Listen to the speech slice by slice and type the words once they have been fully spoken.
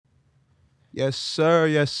Yes, sir.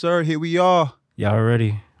 Yes, sir. Here we are. Y'all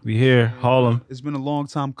ready? We here. Harlem. It's been a long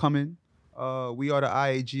time coming. We are the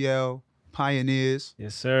IAGL pioneers.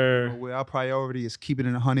 Yes, You know, sir. where our priority is keeping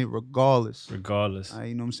it 100 regardless. Regardless.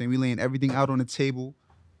 You know what I'm saying? We laying everything out on the table.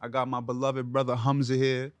 I got my beloved brother Hamza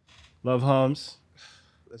here. Love Hums.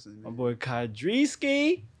 Listen, My man. boy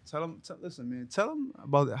Kadriski. Listen, man. Tell him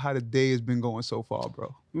about how the day has been going so far,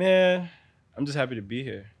 bro. Man, I'm just happy to be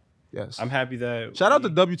here. Yes. I'm happy that Shout out to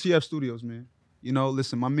WTF Studios, man. You know,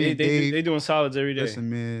 listen, my man Dave. they doing solids every day. Listen,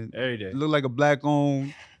 man. Every day. Look like a black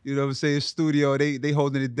owned, you know what I'm saying, studio. They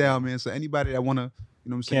holding it down, man. So anybody that wanna, you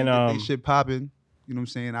know what I'm saying, get they shit popping, you know what I'm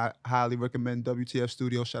saying, I highly recommend WTF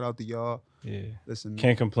Studio. Shout out to y'all. Yeah. Listen, man.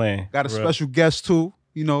 Can't complain. Got a special guest too.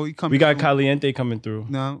 You know, he coming. We got Caliente coming through.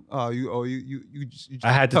 No, you just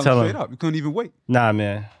I had to tell him straight up. You couldn't even wait. Nah,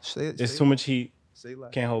 man. Say It's too much heat. Say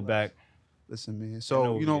less. Can't hold back. Listen, man.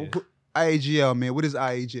 So, you know, IAGL, man. What is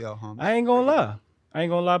IAGL, huh? I ain't gonna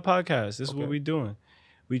lie. Podcast. This is what we doing.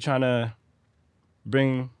 We trying to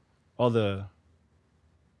bring all the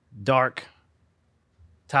dark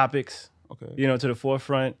topics, you know, to the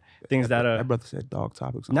forefront. Things that are. My brother said dark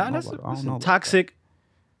topics. Toxic.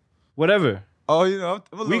 Whatever. Oh, you know,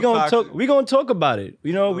 we gonna talk about it.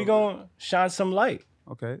 You know, we gonna shine some light.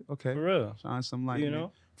 Okay. For real. Shine some light. You man.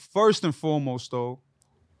 know. First and foremost, though,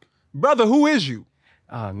 brother, who is you?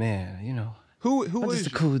 Oh man, you know. Who I'm is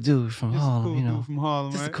just you? a cool dude from Harlem, cool you know. Dude from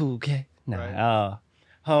Harlem, just right? a cool cat. Nah, Right.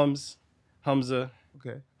 Hamza.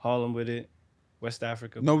 Okay. Harlem with it, West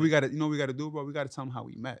Africa. No, we gotta. You know, what we gotta do, bro. We gotta tell them how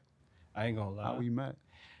we met. I ain't gonna lie. How we met,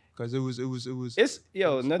 because it was. It's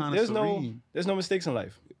there's there's no mistakes in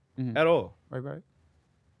life Mhm. at all. Right.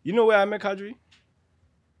 You know where I met Kadri?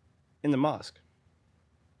 In the mosque.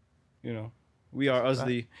 You know, we are of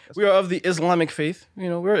the Islamic faith. You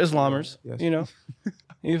know, we're Islamers. Yes. You know,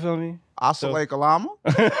 you feel me? Assalamu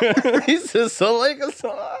alaikum. He says so like a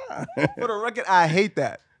salam. For the record, I hate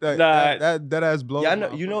that. That ass blows. Yeah, I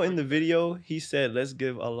know. You know, in the video, he said, "Let's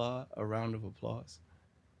give Allah a round of applause."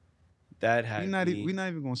 That had we're not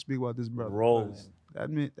even gonna speak about this, brother. Rolling.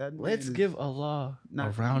 Let's give Allah a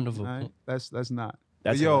round of applause. That's not.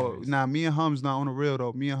 That's but yo, hilarious. me and Hums not on the real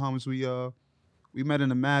though. Me and Hums, we met in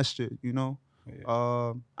the masjid, you know.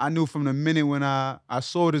 Yeah. I knew from the minute when I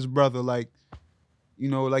saw this brother, like, you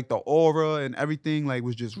know, like the aura and everything, like,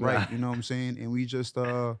 was just right. You know what I'm saying? And we just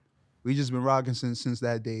been rocking since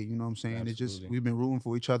that day. You know what I'm saying? Absolutely. We've been rooting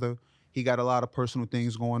for each other. He got a lot of personal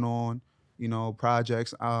things going on, you know,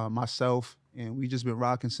 projects. Myself, and we just been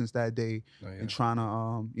rocking since that day and trying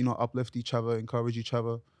to you know, uplift each other, encourage each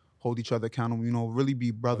other, hold each other accountable. You know, really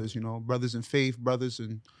be brothers. You know, brothers in faith, brothers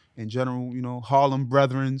in general. You know, Harlem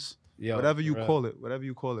brethrens. Yo, whatever you call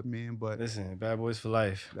it, man. But listen, bad boys for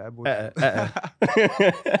life. Bad boys, And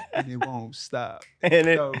and it won't stop. it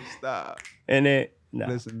Don't stop. Nah.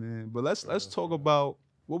 Listen, man. But let's talk about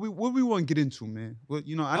what we want to get into, man. What,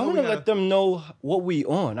 you know, I want to let them know what we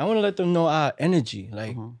on. I want to let them know our energy.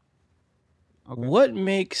 Like, what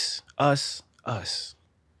makes us us?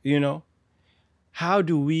 You know, how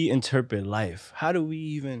do we interpret life? How do we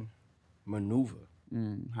even maneuver?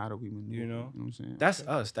 How do we maneuver? You know what I'm saying? That's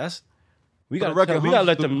us. We For the gotta record, let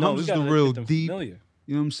Hums them know. Hums We gotta the real get them deep. familiar.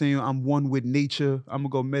 You know what I'm saying? I'm one with nature. I'm gonna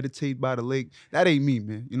go meditate by the lake. That ain't me,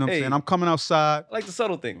 man. You know what I'm Hey. saying? I'm coming outside. I like the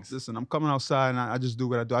subtle things. Listen, I'm coming outside and I just do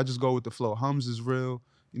what I do. I just go with the flow. Hums is real.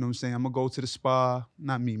 You know what I'm saying? I'm gonna go to the spa.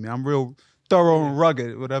 Not me, man. I'm real thorough and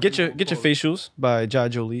rugged. Whatever. Get your facials by Ja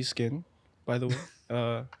Jolie Skin, by the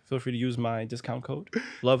way. Feel free to use my discount code.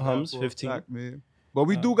 Love Hums 15. Man. But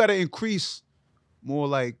we do gotta increase more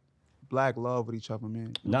like black love with each other,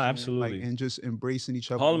 man. You know what I'm saying? Absolutely. Like, and just embracing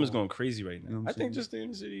each other. Harlem is more. going crazy right now. You know what I I'm think saying? just the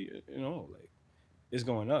inner city, you know, like it's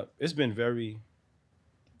going up. It's been very.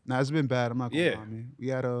 Nah, it's been bad. I'm not gonna lie, man.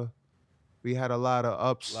 We had a lot of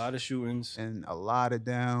ups, A lot of shootings. and a lot of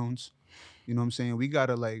downs. You know what I'm saying? We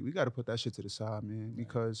gotta put that shit to the side, man,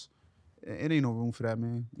 because it ain't no room for that,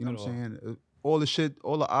 man. You know what I'm saying? All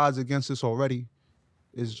the odds against us already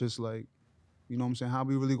is just like, you know what I'm saying? How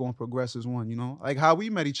we really gonna progress as one, you know? Like how we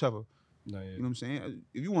met each other. No, yeah. You know what I'm saying?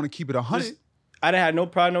 If you want to keep it 100, I didn't have no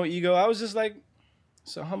pride, no ego. I was just like,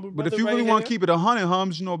 it's a humble brother. but if you really want to keep it 100,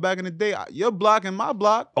 Hums, you know, back in the day, your block and my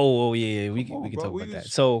block. Oh yeah, we Come on, can bro. talk We about that.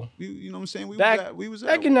 was- So You know what I'm saying? We was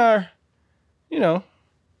back in our, you know,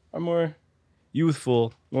 our more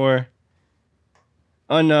youthful, more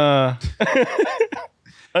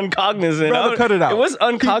uncognizant. Brother, cut it out. It was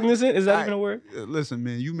uncognizant. Is that even a word? Listen,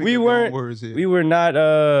 man, you make We your weren't. own words here. We were not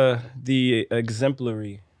the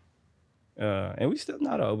exemplary, and we still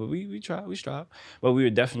not all, but we try, we strive. But we were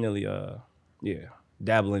definitely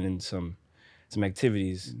dabbling in some some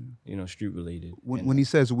activities, street related. When he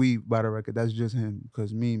says we, by the record, that's just him.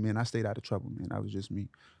 Because me, man, I stayed out of trouble, man. That was just me.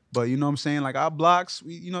 But you know what I'm saying? Like our blocks,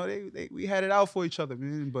 we we had it out for each other,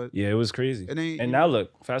 man. But yeah, it was crazy. It ain't, and now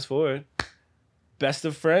look, fast forward, best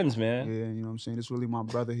of friends, man. Yeah, you know what I'm saying? It's really my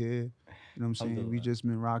brother here. You know what I'm saying? We just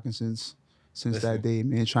been rocking since that day,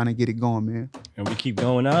 man. Trying to get it going, man. And we keep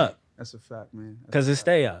going up. That's a fact, man. Because it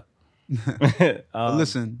stay up. But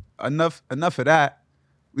listen, enough of that.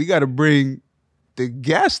 We got to bring the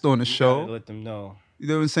guest on the show. Let them know. You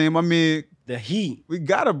know what I'm saying? My man, the heat. We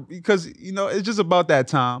gotta, because it's just about that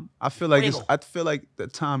time. I feel like the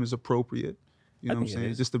time is appropriate. You know what I'm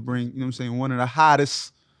saying? Just to bring, you know what I'm saying, one of the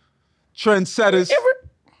hottest trendsetters. You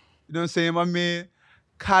know what I'm saying? My man,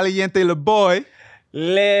 Caliente Le Boy.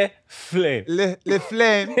 Le Flame. Le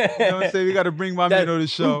Flame. You know what I'm saying? We gotta bring my man on the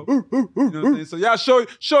show. You know what I'm saying? So y'all show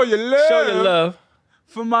your love. Show your love.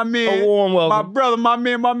 For my man. A warm welcome. My brother, my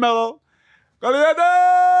man, my mellow. Caliente!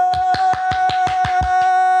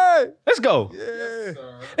 Let's go. Yeah. Yes,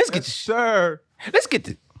 let's get this. Sir. Let's get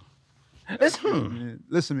this.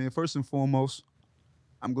 Listen, man, first and foremost,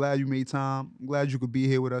 I'm glad you made time. I'm glad you could be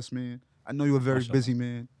here with us, man. I know you're very busy,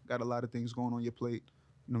 man. Got a lot of things going on your plate.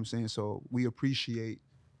 You know what I'm saying? So we appreciate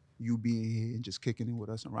you being here and just kicking in with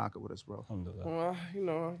us and rocking with us, bro. Well,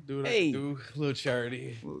 I do a little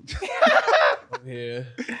charity. Yeah.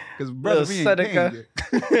 Because, brother, we ain't paying you.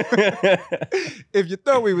 If you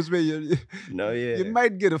thought we was paying you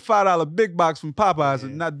might get a $5 big box from Popeyes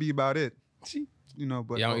and not be about it. But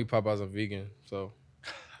I don't eat Popeyes. I'm vegan, so.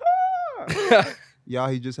 Y'all,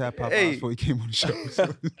 he just had Popeyes before he came on the show. So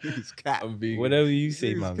he's cap. I'm vegan. Whatever you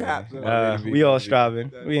say, my man. We all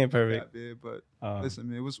striving. We ain't perfect. But listen,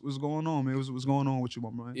 man, what's going on, man? What's going on with you,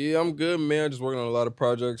 my man? Yeah, I'm good, man. Just working on a lot of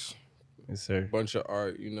projects. Yes, sir. Bunch of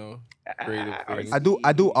art, creative things. I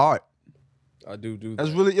do art. I do that.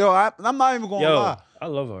 That's really, I'm not even going to lie. I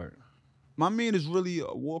love art. My man is really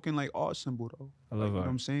a walking like art symbol, though. I love art. You know what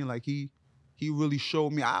I'm saying? Like he really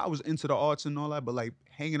showed me. I was into the arts and all that, but like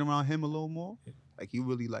hanging around him a little more. Like he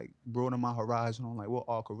really like broadened my horizon on like what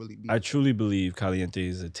art could really be. I truly believe Caliente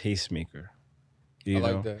is a tastemaker. I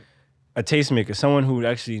like that. A tastemaker, someone who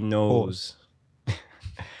actually knows.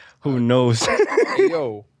 Who knows? Hey,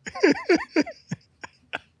 yo.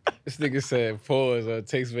 This nigga said pause or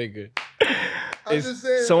tastemaker.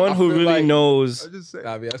 Someone who really knows.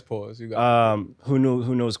 That's pause. You got who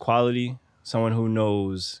knows quality. Someone who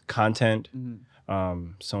knows content.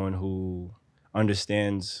 Mm-hmm. Someone who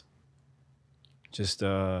understands just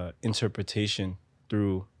interpretation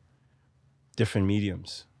through different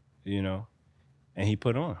mediums, and he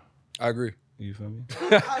put on. I agree. You feel me?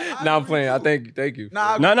 Nah, I'm playing. I thank you.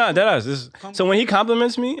 No, that is. So when he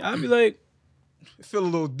compliments me, I'd be like, it feel a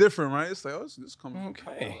little different, right? It's like, this coming.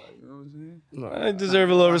 Okay. You know what I'm saying? I deserve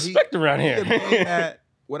a little respect around here.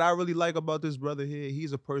 What I really like about this brother here,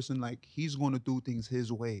 he's a person like he's going to do things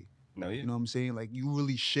his way. No, yeah. You know what I'm saying? Like you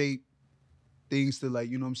really shape things to like,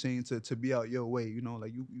 you know what I'm saying, to be out your way.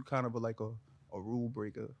 Like you kind of like a rule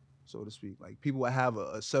breaker, so to speak. Like people will have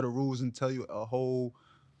a set of rules and tell you a whole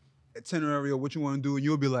itinerary of what you want to do, and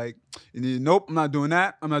you'll be like, nope, I'm not doing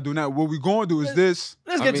that. I'm not doing that. What we going to do is this.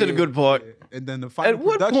 Let's get to the good part. Yeah. And then the final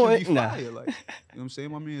production be fire. Like, you know what I'm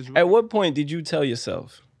saying? My man is. At what point did you tell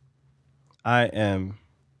yourself, I am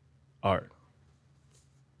art?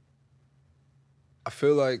 I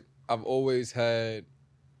feel like I've always had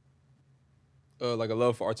like a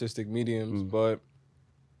love for artistic mediums, but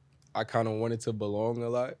I kind of wanted to belong a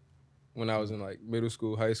lot when I was in like middle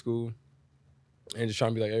school, high school, and just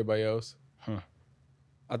trying to be like everybody else.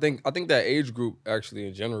 I think that age group actually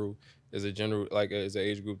in general is an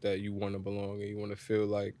age group that you want to belong and you want to feel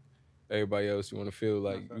like everybody else. You want to feel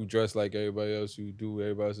like you dress like everybody else. You do what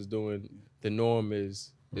everybody else is doing. The norm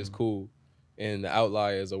is cool, and the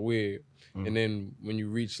outliers are weird. And then when you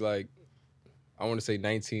reach like, I want to say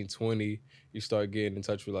 19, 20, you start getting in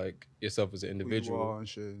touch with like yourself as an individual. And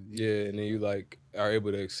shit. Yeah, and then you like are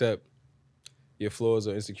able to accept your flaws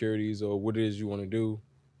or insecurities or what it is you want to do.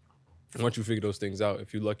 Once you figure those things out,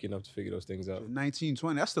 if you're lucky enough to figure those things out. 19,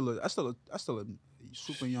 20, that's still a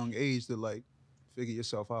super young age to like figure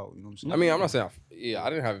yourself out. You know what I'm saying? I mean, I'm not saying I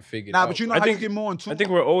didn't have it figured out. out. But you know how you get more in tune. I think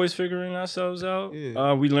we're always figuring ourselves out.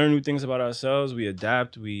 Yeah. We learn new things about ourselves. We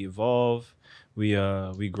adapt. We evolve. We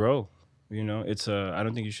grow. It's I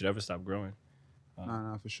don't think you should ever stop growing.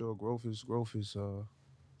 Nah, for sure. Growth is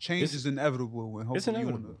change is inevitable when hopefully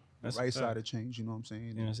you're on the right side of change. You know what I'm saying?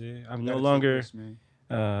 You know what I'm saying?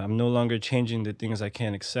 I'm no longer changing the things I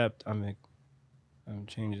can't accept. I'm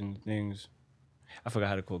changing the things. I forgot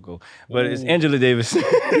how the quote go, but it's Angela Davis. You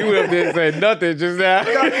went up there and said nothing just now.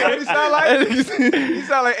 He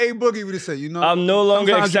sound like A Boogie would have said, you know. I'm no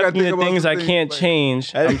longer sometimes you gotta accepting think the about things some I can't like-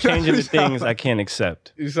 change. I'm changing the things I can't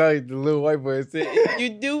accept. You sound like the little white boy said, "You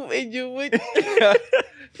do and you would."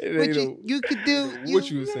 What you could do. What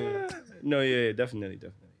you was saying? No, yeah, definitely.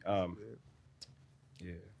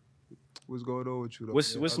 Yeah. What's going on with you though?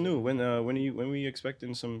 What's new? When we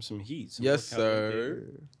expecting some heat? Some Yes, more Caliente? sir.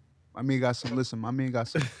 My man got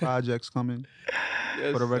some projects coming.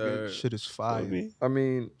 Yes, For the record, sir. shit is fire. I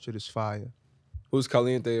mean, Shit is fire. Who's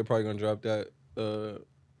Caliente are probably gonna drop that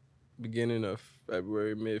beginning of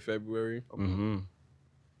February, mid-February. Mm-hmm.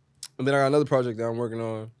 And then I got another project that I'm working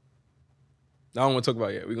on. I don't want to talk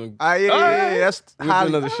about it yet. We're gonna Yeah. That's we'll do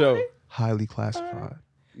another show. highly classified.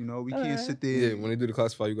 You know, we can't sit there. Yeah, when they do the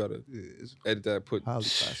classify, you gotta It's edit that, put highly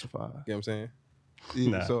classified. You know what I'm saying? Yeah,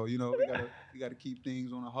 Nah. So we gotta keep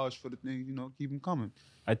things on a hush for the things. Keep them coming.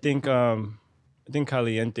 I think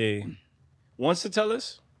Caliente wants to tell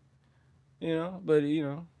us, but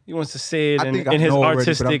he wants to say it I think I in his know already,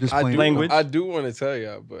 but I'm artistic just playing. language. I do want to tell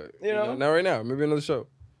y'all, but not right now. Maybe another show.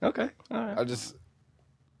 Okay, all right.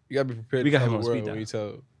 You gotta be prepared. We to got tell him the on world speed when dial. you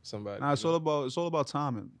tell somebody. Nah, it's all about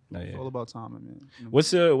timing. Oh, yeah. It's all about timing, man. What's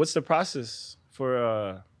the process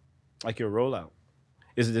for like your rollout?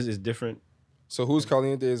 Is this different? So Who's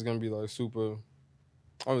Caliente is gonna be like super. I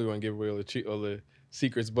don't really want to give away all the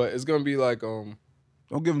secrets, but it's gonna be like Don't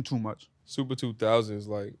give them too much. Super 2000s,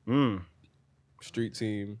 like Mm. street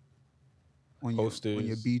team, On Posters.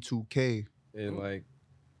 your B2K. and like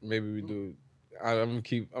maybe we do. I'm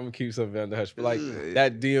gonna keep something under hush, but like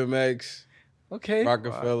that DMX, Okay.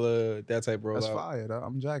 Rockefeller, that type rollout. That's fire.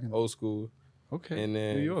 I'm jacking. Old school. Okay. And New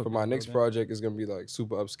then York, for my next okay. project, it's gonna be like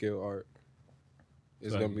super upscale art.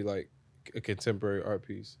 It's Sorry. gonna be like a contemporary art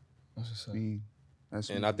piece, That's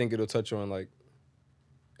I think it'll touch on like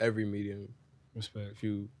every medium. Respect.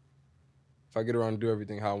 If I get around to do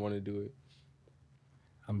everything how I want to do it,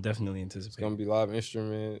 I'm definitely it's anticipating. gonna be live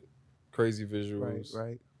instrument, crazy visuals.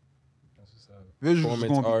 right. That's what's up. Visuals is Performance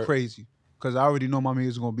gonna be art. crazy because I already know my man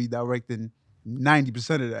is gonna be directing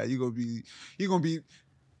 90% of that. You're gonna be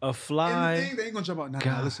A in fly. the thing. They ain't gonna jump out. Nah,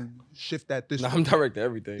 God. listen, shift that this. Nah, way. I'm directing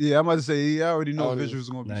everything. Yeah, I'm about to say. I already know I don't visuals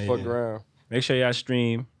gonna be. Nah, Fuck yeah. around. Make sure y'all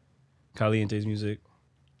stream Caliente's music.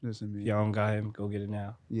 Listen, man. Y'all don't got him. Go get it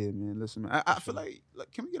now. Yeah, man. Listen, man. I feel like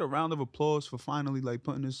can we get a round of applause for finally like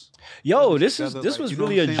putting this? Yo, this this together? was Like, you know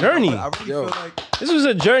really what a I'm saying? journey. I really Yo. feel like This was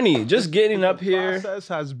a journey. Just getting up the here, process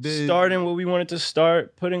has been starting what we wanted to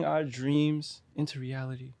start, putting our dreams into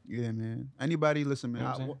reality. Yeah, man. Anybody, listen, man. You know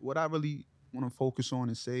what I'm saying? What I really want to focus on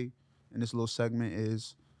and say in this little segment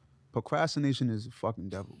is procrastination is a fucking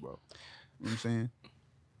devil, bro. You know what I'm saying?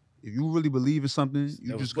 If you really believe in something, you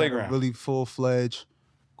Devil's just gotta playground. really full-fledged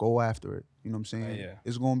go after it. You know what I'm saying? Yeah.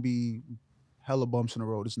 It's gonna be hella bumps in the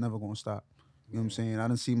road. It's never gonna stop. You know what I'm saying? I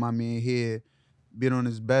done see my man here been on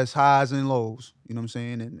his best highs and lows, you know what I'm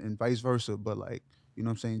saying? And vice versa. But like, you know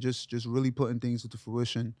what I'm saying? Just really putting things into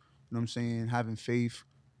fruition, you know what I'm saying? Having faith,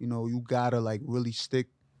 you gotta like really stick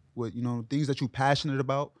with, things that you're passionate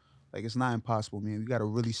about. Like it's not impossible, man. You gotta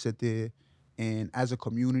really sit there and as a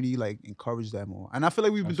community, like encourage that more. And I feel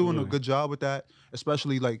like we've been doing a Absolutely. good job with that,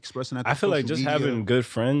 especially like expressing that. I feel like social just media. having good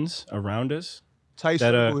friends around us, tight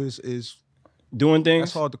that, circle is doing things,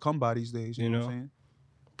 that's hard to come by these days. You know what I'm saying?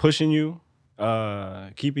 pushing you,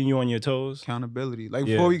 keeping you on your toes. Accountability. Like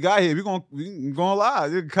Yeah. before we got here, we gonna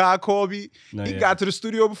lie. Kyle called me. No, He yeah. got to the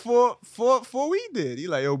studio before we did. He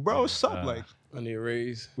like, yo, bro, what's up? Like I need a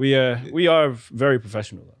raise. We are very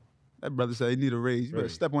professional. Though. that brother said he need a raise. You better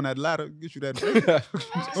Right. step on that ladder, get you that.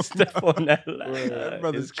 Step on that line. That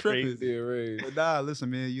brother's It's tripping. crazy. Need a raise. But nah, listen,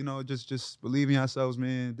 man. Just believe in yourselves,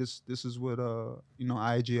 man. This is what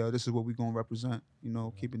IGL. This is what we gonna represent.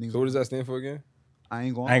 Keeping things. So what does that stand for again? I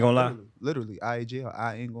ain't gonna. I ain't gonna lie. Literally, IGL.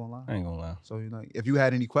 I ain't gonna lie. I ain't gonna lie. So if you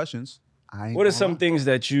had any questions, I ain't. What are gonna some lie. things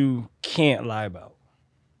that you can't lie about?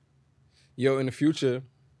 Yo, in the future,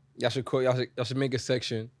 y'all should make a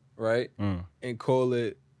section, right? And call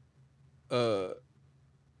it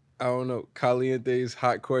I don't know, Caliente's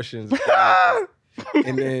hot questions.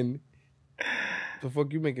 And then the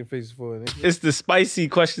fuck you making faces for, nigga? It's the spicy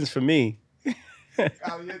questions for me.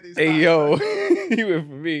 Hey yo, he went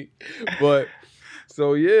for me. But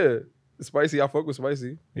so yeah, spicy. I fuck with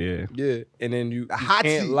spicy. Yeah. Yeah, and then you hot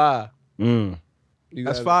can't seat. lie. Mm. You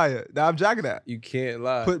That's gotta- fire. Now I'm jacking that. You can't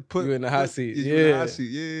lie. Put you in the hot put- seat. you in the Yeah. hot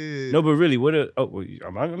seat. Yeah. No, but really, what? I'm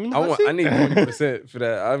in the hot seat? I need 20% for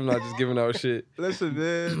that. I'm not just giving out shit. Listen,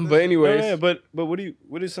 man. But anyways, Yeah, but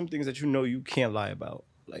what are some things that you can't lie about?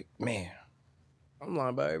 Like, man, I'm lying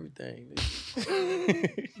about everything.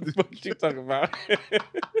 What you talking about?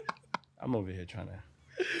 I'm over here trying to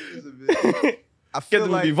I get feel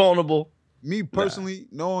them like to be vulnerable. me personally,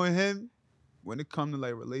 knowing him, when it comes to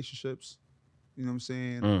like relationships, you know what I'm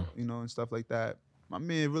saying, you know, and stuff like that, my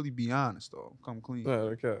man really be honest though. Come clean.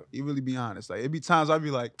 Okay. He really be honest. Like it be times I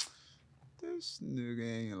be like, this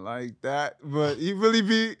nigga ain't like that, but he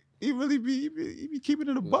be keeping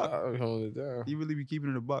it a buck. He really be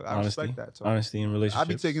keeping it a buck. I respect that. So Honesty in relationships.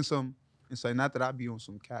 I be taking some insight. Not that I be on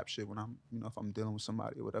some cap shit when I'm, you know, if I'm dealing with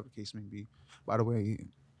somebody or whatever the case may be. By the way,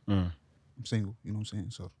 I'm single. You know what I'm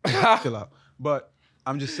saying? So chill out. But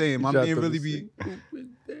I'm just saying, my man really be.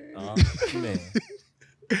 Man.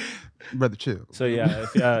 Brother, chill. So yeah,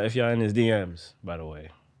 if y'all in his DMs, by the way.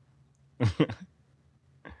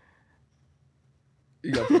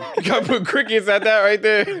 You gotta put crickets at that right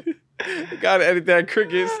there. You gotta edit that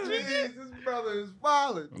crickets. Jeez, this brother is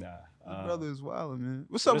wildin'. Nah. This brother is wildin', man.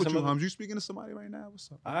 What's up with you, Hums? You speaking to somebody right now?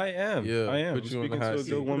 What's up? I am. Yeah, I am. put you on Speaking the hot to a seat.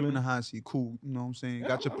 good Put him in woman. the hot seat. Cool. You know what I'm saying? Yeah,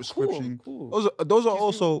 Got your cool, prescription. cool. Those are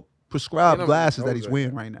also prescribed Yeah, glasses that he's those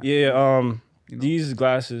wearing right now. Yeah, You know? these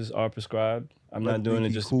glasses are prescribed. I'm not doing it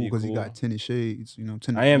just to be cool. because he got tinted shades. You know,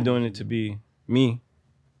 tinted I am shades. doing it to be me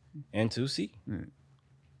and to see.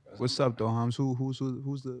 What's up, though, Hums? Who's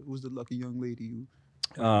the lucky young lady you?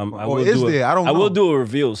 I Or will is do there? I don't know. I will do a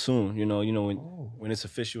reveal soon. You know when it's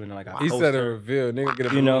official and like I He post said a her. reveal. Nigga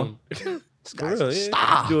get a You know, balloon. for real,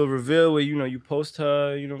 yeah. Do a reveal where you post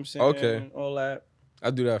her. You know what I'm saying? Okay. All that.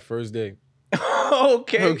 I do that first day.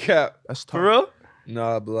 Okay. No cap. That's tough. For real?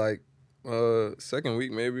 Nah, but like second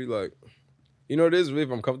week maybe, like, you know, it is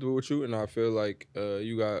if I'm comfortable with you and I feel like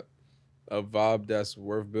you got a vibe that's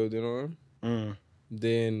worth building on,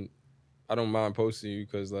 then I don't mind posting you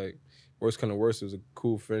because like worst come to worst, it was a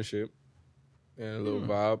cool friendship and a little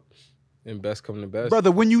vibe, and best come to best.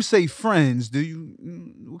 Brother, when you say friends,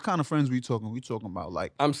 what kind of friends we talking? We talking about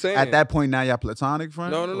like I'm saying at that point now y'all platonic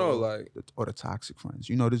friends? No, or, like or the toxic friends.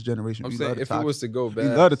 You know this generation. I'm we saying love the if toxic. it was to go We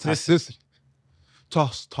bad, love the toxicity. The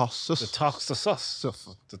talk's the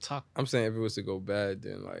sus. The talk. I'm saying if it was to go bad,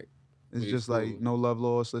 then like It's we just cool. like no love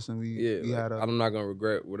lost. Listen, we like, had a I'm not gonna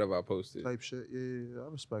regret whatever I posted. type shit. Yeah, I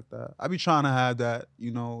respect that. I be trying to have that,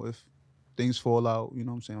 you know, if things fall out, you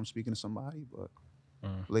know what I'm saying? I'm speaking to somebody, but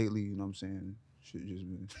lately, you know what I'm saying, shit just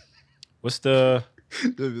been What's the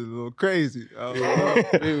a little crazy. We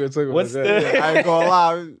were talking What's about that. I ain't gonna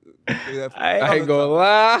lie. I ain't gonna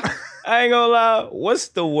lie. I ain't gonna lie. What's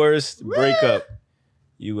the worst breakup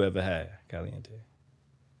you ever had, Caliente?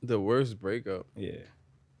 The worst breakup. Yeah.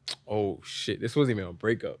 Oh shit! This wasn't even a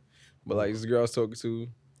breakup, but like this girl I was talking to.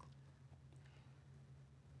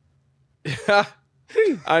 I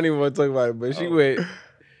didn't even want to talk about it, but she went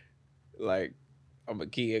like, "I'm a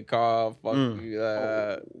kid car, fuck you."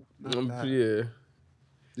 Yeah.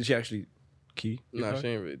 Did she actually key? Nah, she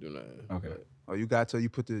ain't really do nothing. Okay. Oh, you got to you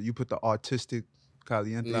put the artistic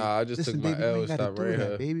caliente. Nah, I just Listen, took my baby, L you and ain't gotta stopped do right that,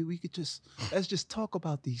 here. baby. We could let's just talk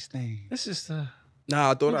about these things. It's just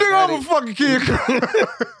Nah, I thought Nigga, I had I'm a it. fucking kid.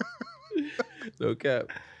 No cap.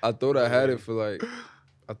 I thought I had it for like.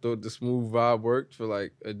 I thought the smooth vibe worked for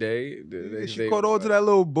like a day. The next She day caught was on to like- that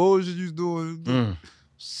little bullshit you was doing.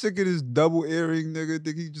 Sick of this double earring, nigga.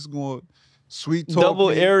 Think he just going sweet talk double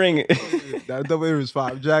me. earring. That double earring is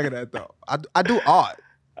fine. I'm jacking that though. I do art.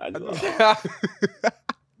 I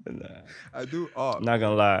do art. Not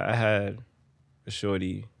gonna lie, I had a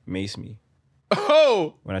shorty mace me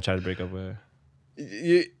Oh, when I tried to break up with her.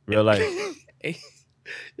 you Real life.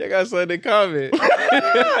 y'all got something in comment.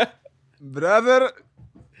 Brother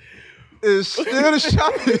is still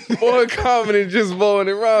shopping. More common than just bowling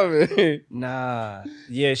and robbing. Nah.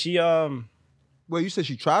 Yeah, she Wait, you said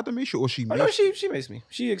she tried to make you or she Oh made no, you? she maced me.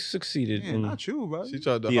 She succeeded Man, in not you, bro. She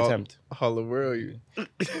tried to the attempt. holler world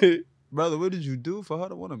you. Brother, what did you do for her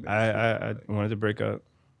to want to make you? I wanted to break up,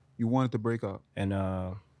 You wanted to break up. and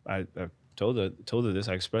I told her this.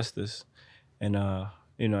 I expressed this, and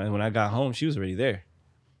and when I got home, she was already there.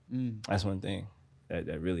 That's one thing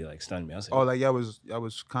that really like stunned me. I was like, Oh, like y'all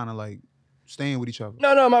was kind of like staying with each other.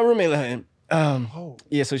 no, my roommate let him.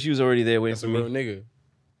 Yeah, so she was already there waiting That's for a me. real nigga.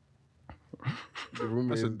 The roommate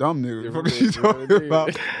That's a is- dumb nigga. your What roommate you is a real talking nigga. about?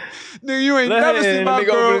 Nigga, you ain't Let never her seen in. my Nigga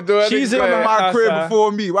open girl the door, She's nigga in come back. in my crib Casa.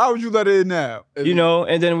 before me. Why would you let her in now?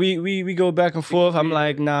 And then we go back and forth. I'm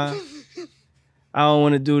like, nah, I don't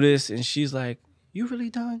want to do this. And she's like, you really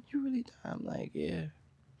done? You really done? I'm like, yeah.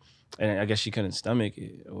 And I guess she couldn't stomach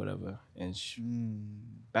it or whatever. And she,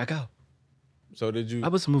 back out. So did you? I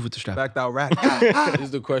was moving to strap. Backed out rat. This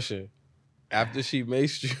is the question. After she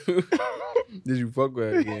maced you, did you fuck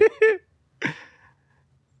with her again?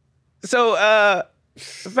 So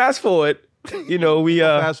fast forward, You know, we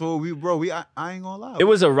fast forward, I ain't gonna lie. It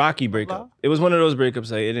was a rocky breakup. It was one of those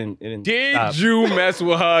breakups like it didn't Did stop. you mess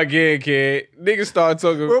with her again, kid? Niggas start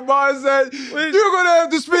talking. Ramon said, "You're gonna have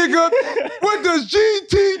to speak up. What does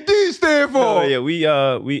GTD stand for?" No, yeah,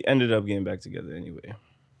 we ended up getting back together anyway.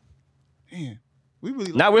 Damn, we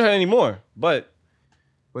really Not with her anymore, but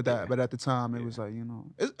at the time it was like, you know,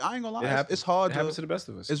 I ain't gonna lie. It's hard. It happens to the best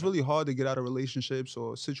of us. It's really hard to get out of relationships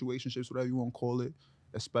or situationships, whatever you want to call it,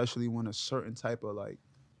 especially when a certain type of like,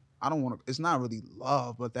 I don't want to. It's not really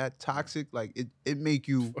love, but that toxic, like it make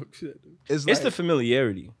you. It's the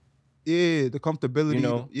familiarity. Yeah, the comfortability. You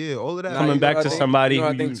know, all of that. Coming back to somebody who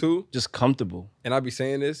I think too, just comfortable. And I be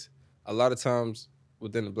saying this a lot of times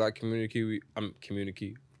within the black community.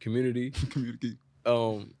 Community.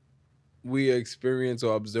 We experience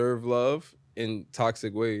or observe love in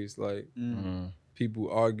toxic ways, like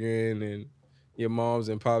people arguing and your moms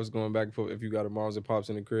and pops going back and forth. If you got a moms and pops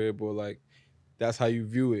in the crib, or like that's how you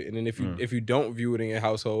view it. And then if you don't view it in your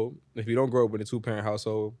household, if you don't grow up in a 2-parent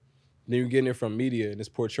household, then you're getting it from media and it's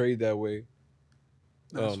portrayed that way.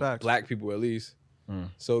 Black people at least.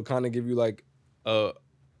 So it kind of give you like,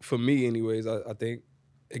 for me anyways, I think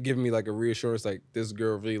it give me like a reassurance, like this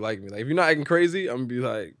girl really like me. Like if you're not acting crazy, I'm gonna be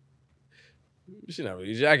like, she not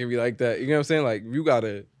really jacking me like that. You know what I'm saying? Like you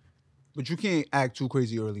gotta. But you can't act too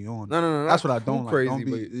crazy early on. No. That's what I don't like. Crazy, don't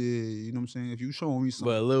be, you know what I'm saying? If you showing me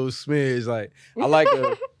something. But a little smidge, like I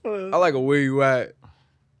like a where you at,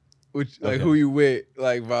 which like who you with,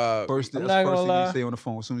 like vibe. First thing you say on the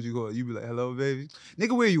phone as soon as you go, you be like, "Hello, baby,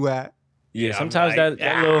 nigga, where you at?" Yeah, sometimes that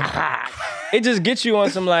little, it just gets you on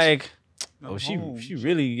some like, oh, she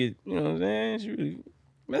really get, you know what I'm saying? She really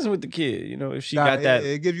messing with the kid, you know. If she got that,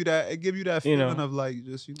 it give you that feeling of like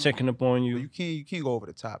just checking up on you. You can't go over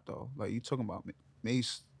the top though. Like you talking about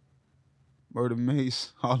Mace, Murder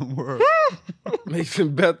Mace, Harlem World,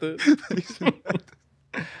 Mason Betha.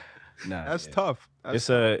 Nah, that's tough.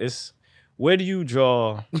 It's where do you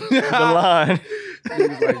draw the line?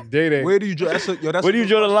 Like dating. Where do you draw? Where do you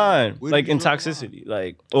draw the line? Like in toxicity,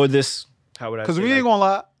 like or this? How would I? Because we ain't gonna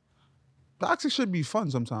lie, toxic should be fun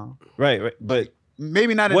sometimes. Right, but.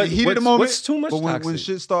 Maybe not in the heat of the moment. What's too much but toxic?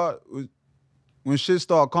 When shit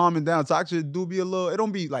start calming down, toxic do be a little. It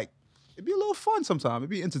don't be like. It be a little fun sometimes. It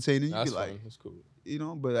be entertaining. You That's be fun. like, That's cool. You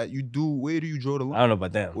know, but you do. Where do you draw the line? I don't know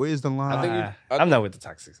about them. Where's the line? I'm not with the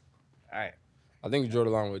toxics. All right. I think you draw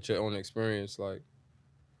the line with your own experience. Like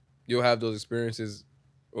you'll have those experiences,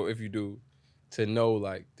 or if you do, to know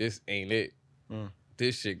like this ain't it.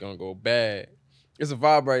 This shit gonna go bad. It's a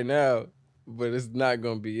vibe right now, but it's not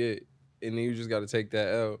gonna be it. And then you just got to take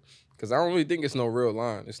that L, because I don't really think it's no real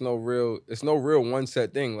line. It's no real one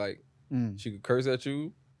set thing. Like she could curse at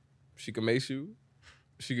you, she could mace you,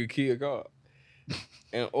 she could key a car,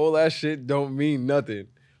 and all that shit don't mean nothing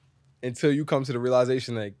until you come to the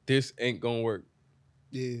realization like this ain't gonna work.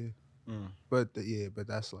 Yeah, but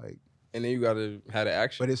that's like. And then you gotta have the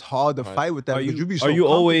action. But it's hard to fight with that. Are you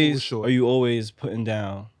always putting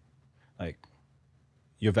down like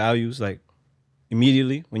your values like?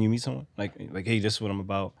 Immediately when you meet someone, like hey, this is what I'm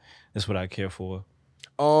about. This is what I care for.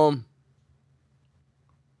 No,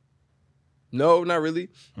 not really.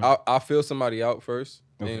 I'll feel somebody out first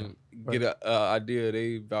and get an idea of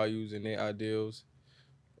their values and their ideals,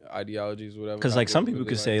 ideologies, whatever. Because like some people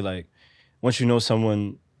could say like, once you know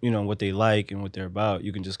someone, you know what they like and what they're about,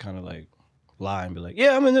 you can just kind of like lie and be like,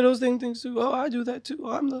 yeah, I'm into those things too. Oh, I do that too.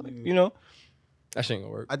 Oh, I'm like, you know. That shit ain't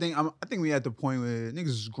gonna work. I think we at the point where niggas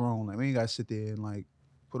is grown. Like we ain't gotta sit there and like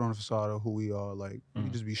put on a facade of who we are. Like we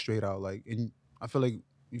just be straight out. Like, and I feel like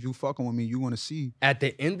if you fucking with me, you want to see at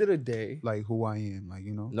the end of the day, like who I am. Like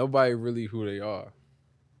you know, nobody really who they are.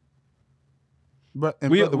 But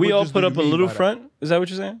we all put up a little front. Is that what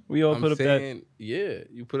you're saying? We all put up that. Yeah,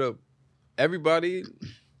 you put up. Everybody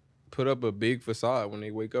put up a big facade when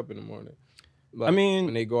they wake up in the morning. Like, I mean,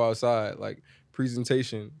 when they go outside, like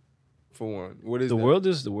presentation. For one, what is the that?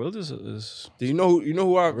 world is do you know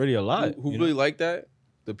who I already a lot who really like that?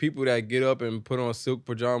 The people that get up and put on silk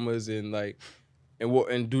pajamas and like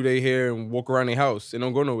and do their hair and walk around their house and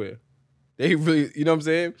don't go nowhere. They really, you know what I'm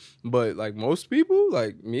saying? But like most people,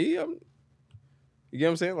 like me, you get what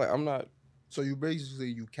I'm saying? Like I'm not. So you basically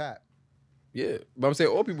you cap. Yeah, but I'm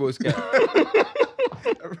saying all people is cap.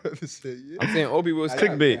 I'd rather say, yeah. I'm saying all people is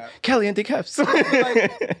clickbait. Caliente caps. No. Look,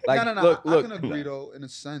 I can agree though, in a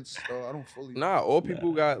sense. Though I don't fully. Nah, all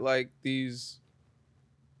people got like these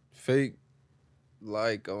fake,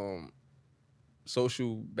 like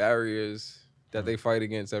social barriers that they fight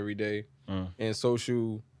against every day, and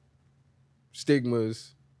social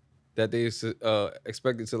stigmas that they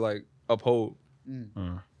expected to like uphold.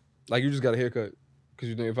 Like you just got a haircut because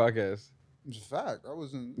you're doing a podcast. It's a fact. I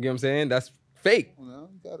wasn't. You know what I'm saying? That's fake.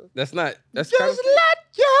 That's not. That's just kind of let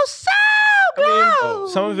your soul glow.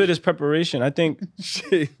 Some of it is preparation. I think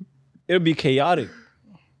it'll be chaotic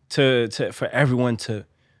for everyone to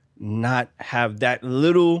not have that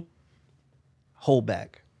little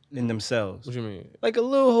holdback in themselves. What you mean? Like a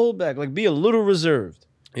little holdback, like be a little reserved.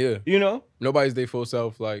 Yeah. You know? Nobody's their full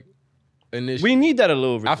self, like, initially. We need that a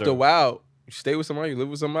little reserve. After a while, you stay with somebody, you live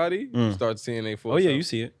with somebody, you start seeing their full self. Oh, yeah, you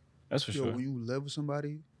see it. That's for sure. When you live with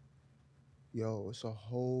somebody, it's a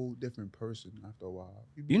whole different person after a while.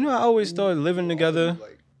 You know, I always thought living together,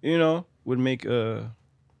 would make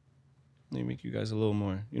make you guys a little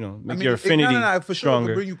more, make your affinity for stronger.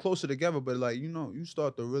 Sure, bring you closer together, but like, you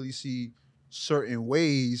start to really see certain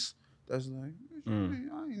ways that's like, I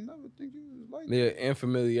ain't never think you was like that. Yeah, and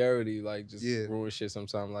familiarity, like, just ruin shit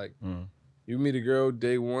sometimes. Like, you meet a girl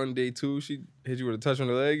day 1, day 2, she hit you with a touch on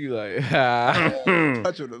the leg, you like,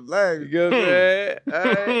 touch on the leg. You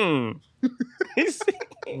know what I'm saying?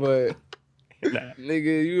 But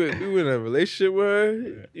nigga, you in a relationship with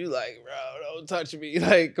her, you like, bro, don't touch me.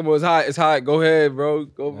 Like, come on, it's hot. Go ahead, bro.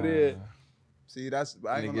 Go over there. See, that's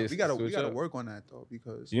we gotta work on that though,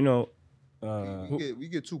 because we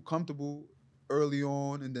get too comfortable early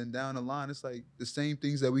on, and then down the line, it's like the same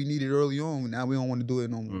things that we needed early on. Now we don't want to do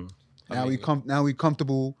it no more. Now we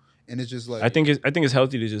comfortable, and it's just like I think it's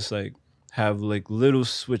healthy to just like have like little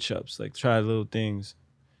switch ups, like try little things.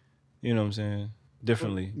 You know what I'm saying?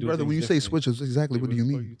 Differently. Brother, when you say switch ups, exactly what do you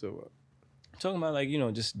mean? I'm talking about like,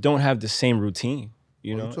 just don't have the same routine.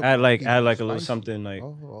 Add like a little something like,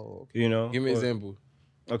 Give me an example.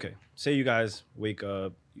 Okay, say you guys wake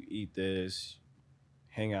up, you eat this,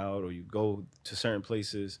 hang out, or you go to certain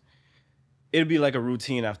places. It'll be like a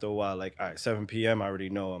routine after a while. Like, all right, 7 p.m. I already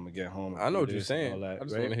know I'm gonna get home. I know what you're saying. I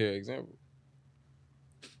just want to hear an example.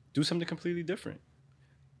 Do something completely different.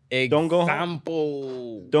 Don't go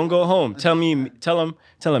home. Tell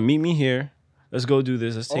him, meet me here. Let's go do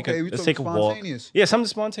this. Let's take a walk. Yeah, something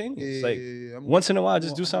spontaneous. Once in a while,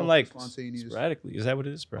 just do something like sporadically. Is that what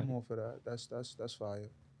it is, bro? I'm all for that. That's fire.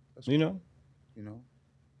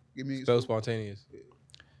 Give me spell spontaneous.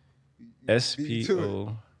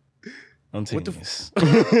 SPO. Spontaneous.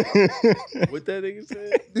 What that nigga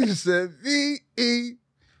said? He said VE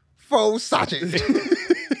faux sausage.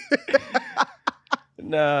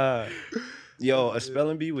 Nah. Yo, a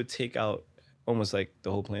spelling bee would take out almost like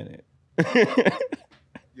the whole planet.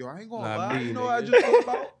 Yo, I ain't gonna lie. You know what I just thought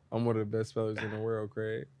about? I'm one of the best spellers in the world,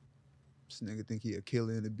 Craig. This nigga think he a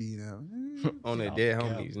killer in the bee now. On their dead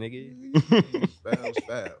homies, nigga.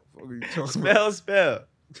 Spell.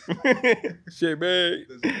 Shit, man.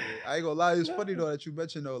 Listen, I ain't gonna lie. It's funny though that you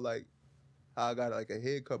mentioned though, like how I got like a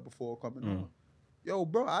haircut before coming on. Yo,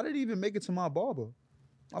 bro, I didn't even make it to my barber.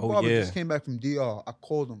 My barber just came back from DR. I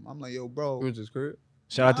called him. I'm like, yo, bro. You went to his crib?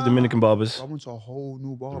 Shout out to Dominican barbers. I went to a whole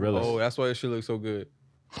new barber. Oh, that's why your shit looks so good.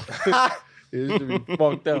 It should be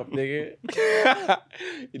fucked up, nigga.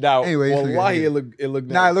 Now, anyway, wallahi, it look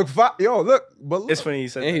nice. Nah, it look fine. Yo, look. But look. It's funny you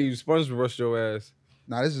said and he sponge brushed your ass.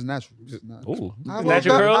 Nah, this is natural. Ooh.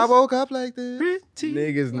 Natural girls? I woke up like this.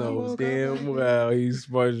 Niggas know damn well he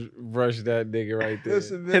sponge brushed that nigga right there.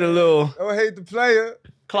 Listen, man. Hit a little. I hate the player.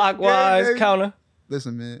 Clockwise counter.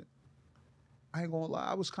 Listen, man. I ain't gonna lie.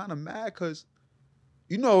 I was kind of mad because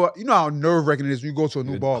you know how nerve-wracking it is when you go to a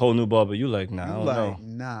new barber. Whole new barber. You like, nah, I don't know.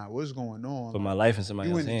 Nah, what's going on? Put my life in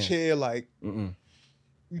somebody else's hands. You in the chair like, you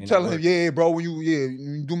telling him, yeah, bro, when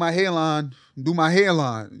you do my hairline.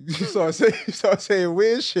 You start saying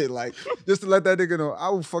weird shit like, just to let that nigga know, I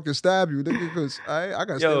will fucking stab you, nigga, because I got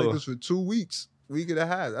to stay like this for 2 weeks. Week and a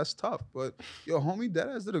half. That's tough. But yo, homie, that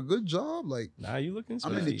ass did a good job. Like, nah, you looking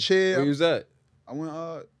I'm in the chair. Where you was at? I went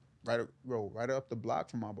right up the block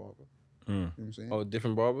from my barber. You know what I'm saying? Oh,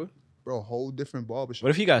 different barber? Bro, whole different barbershop. What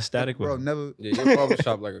if he got static with him? Never. Yeah, your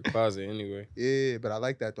barbershop like a closet anyway. Yeah, but I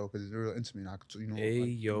like that though because it's real intimate. I could, hey, like,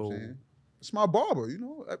 yo. You know what I'm saying? It's my barber, you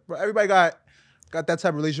know. Everybody got that type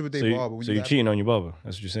of relationship with their barber. So you cheating on your barber?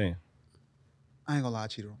 That's what you're saying? I ain't gonna lie, I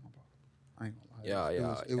cheated on my barber. I ain't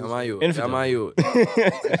gonna lie.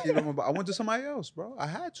 I went to somebody else, bro. I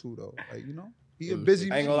had to though. Like, he a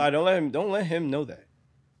busy. I ain't gonna lie. Don't let him know that.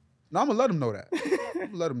 No, I'm gonna let him know that.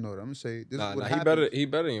 I'm gonna say this is what happened. He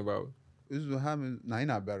better than you, bro. This is what happened. Nah, he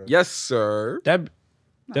not better. Yes, sir. That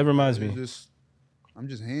reminds me. I'm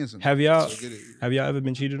just handsome. Have y'all ever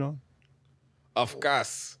been cheated on? Of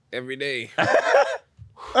course, every day.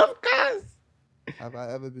 Of course. Have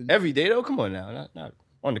I ever been every day though? Come on now, not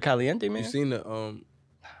on the caliente, man. You seen the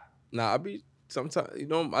I be sometimes.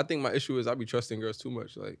 I think my issue is I be trusting girls too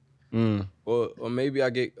much, like. Or maybe I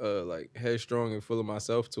get like headstrong and full of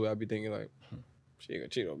myself too. I be thinking like, She ain't gonna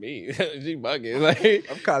cheat on me. She bugging. Like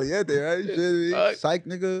I'm caliente, right? Shit, psych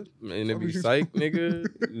nigga. And it be psych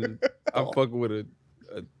nigga. I'm fucking with a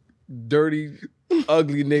dirty,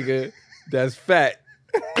 ugly nigga that's fat.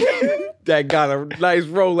 That got a nice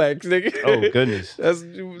Rolex, nigga. Oh goodness. That's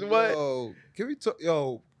what? Yo, can we talk?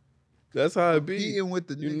 Yo, that's how it be. Competing with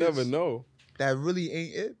the you niggas never know. That really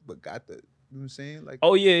ain't it, but got the, you know what I'm saying? Like,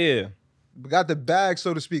 oh yeah. Got the bag,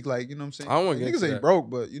 so to speak. Like, you know what I'm saying? I don't want like, niggas ain't broke,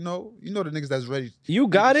 but you know the niggas that's ready. You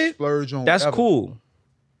got it. Splurge on that's whatever. cool.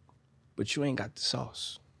 But you ain't got the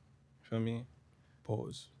sauce. Feel me?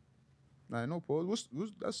 Pause. Nah, no pause.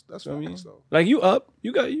 That's facts though. Like you up,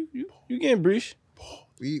 you got you getting breach.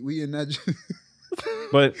 We in that,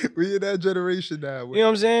 but we in that generation now. You know what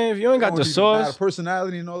I'm saying? If you ain't got the sauce,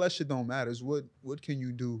 personality and all that shit don't matter. It's what can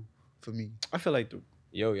you do for me? I feel like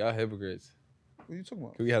y'all hypocrites. What are you talking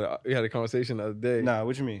about? We had a conversation the other day. Nah,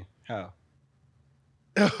 what you mean? How?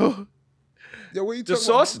 Yo, what you talking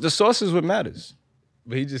about? The sauce is what matters.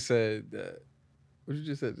 But he just said that. What you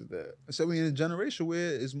just said is that. I said we in a generation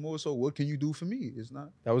where it's more so what can you do for me? It's not.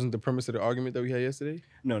 That wasn't the premise of the argument that we had yesterday?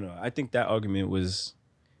 No. I think that argument was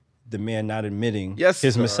the man not admitting his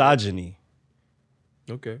sir. misogyny.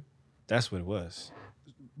 Okay. That's what it was.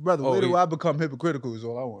 Brother, where do I become hypocritical is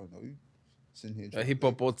all I want to know. You sitting here.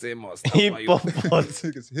 Hippopotamus.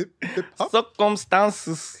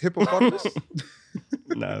 Circumstances. Hippopotamus?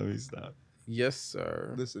 Nah, let me stop. Yes,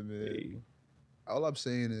 sir. Listen, man. All I'm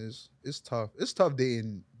saying is it's tough. It's tough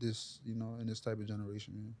dating this, in this type of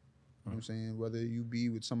generation, man. You know what I'm saying? Whether you be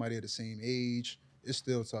with somebody at the same age, it's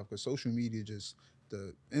still tough because social media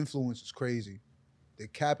the influence is crazy. The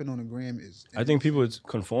capping on the gram is... I think people are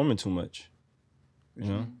conforming too much. You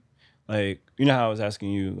know? Like, you know how I was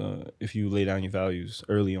asking you if you lay down your values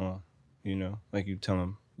early on, like you tell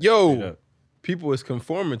them. Yo, people is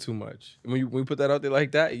conforming too much. When we put that out there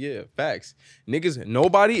like that, yeah, facts. Niggas,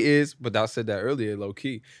 nobody is, but I said that earlier, low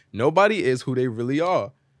key. Nobody is who they really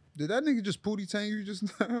are. Did that nigga just pootie tang you just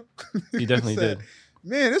now? He definitely did.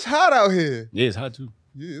 Man, it's hot out here. Yeah, it's hot too.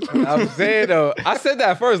 Yeah, it's hot. I'm saying though, I said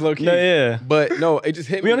that first, low key. No, yeah. But no, it just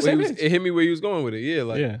hit me. It hit me where he was going with it. Yeah,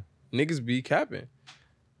 like niggas be capping.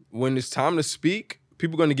 When it's time to speak,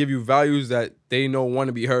 people gonna give you values that they know want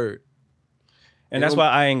to be heard. And that's why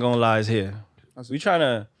I ain't gonna lie here. We trying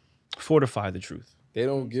to fortify the truth. They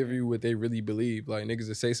don't give you what they really believe. Like niggas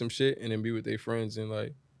that say some shit and then be with their friends and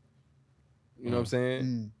like, you know what I'm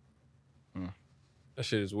saying? That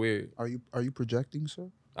shit is weird. Are you projecting, sir?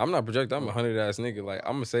 I'm not projecting. I'm a 100-ass nigga. Like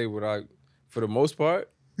I'm gonna say what for the most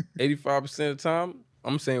part, 85% of the time,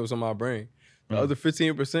 I'm saying what's on my brain. The other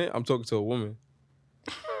 15%, I'm talking to a woman.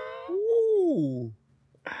 Ooh.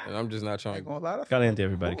 And I'm just not trying to. Caliente,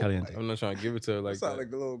 everybody. Caliente. I'm not trying to give it to her like that. Sound like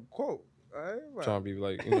a little quote. Right? Trying to be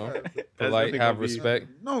like, polite, have respect.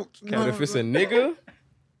 No, but if it's a nigga,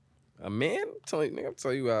 a man, I'm telling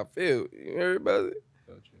you how I feel. You heard about it?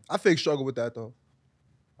 I fake struggle with that though.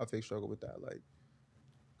 Like,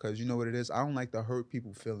 cause you know what it is. I don't like to hurt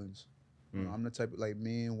people's feelings. You know, I'm the type of like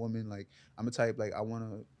man, woman. Like I'm the type like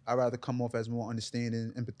I rather come off as more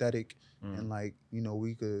understanding, empathetic, and like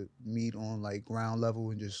we could meet on like ground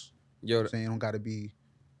level and just saying don't gotta be.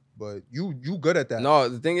 But you good at that. No,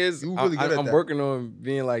 the thing is, you really good at I'm that. working on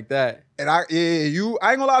being like that. And I ain't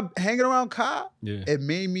gonna lie, hanging around Kai, it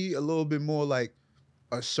made me a little bit more like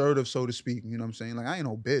assertive, so to speak. You know what I'm saying? Like I ain't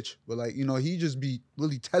no bitch, but like he just be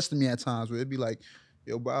really testing me at times where it'd be like,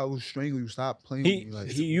 yo, bro, I was strangling you. Stop playing with me.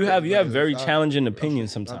 Like, you have very challenging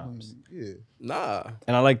opinions sometimes. Yeah. Nah.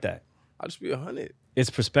 And I like that. I'll just be 100. It's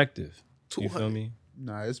perspective. 200. You feel me?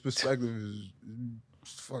 Nah, its perspective is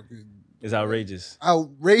fucking... It's outrageous.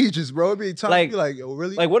 Outrageous, bro. It'd be time to be like, yo,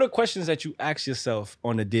 really? Like, what are questions that you ask yourself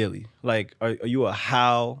on a daily? Like, are you a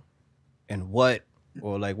how and what?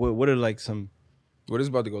 Or like, what are like some... Well, this is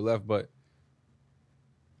about to go left, but...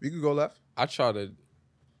 We could go left. I try to,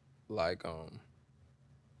 like,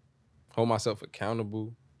 hold myself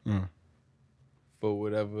accountable for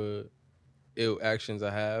whatever ill actions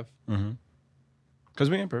I have. Because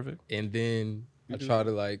we ain't perfect. And then I try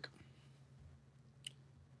to, like,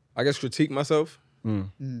 I guess critique myself.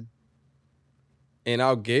 And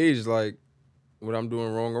I'll gauge, like, what I'm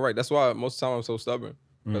doing wrong or right. That's why most of the time I'm so stubborn.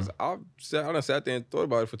 Because I done sat there and thought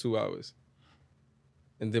about it for 2 hours.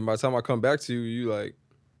 And then by the time I come back to you like,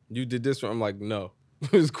 you did this wrong. I'm like, no.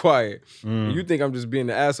 It was quiet. You think I'm just being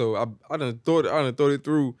an asshole. I done thought it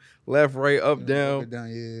through left, right, up, down.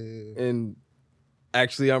 Yeah. And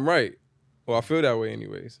actually I'm right. Well, I feel that way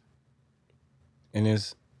anyways. And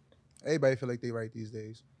it's... Everybody feel like they right these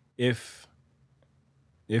days. If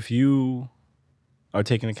you are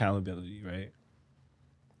taking accountability, right?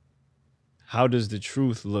 How does the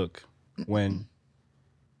truth look when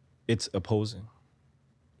it's opposing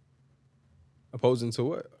to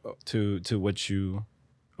what? Oh. To what you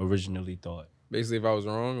originally thought. Basically, if I was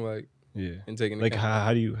wrong, like and taking like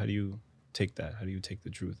how do you take that? How do you take the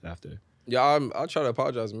truth after? Yeah, I'll try to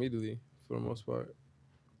apologize immediately for the most part.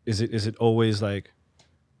 Is it always like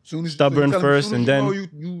soon as stubborn first and then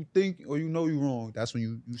you think or you know you're wrong? That's when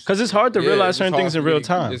you because it's hard to realize certain things in real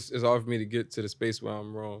time. It's hard for me to get to the space where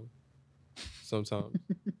I'm wrong. Sometimes,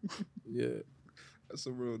 yeah, that's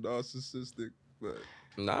a real narcissistic, but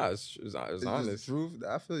nah, it's honest. Truth.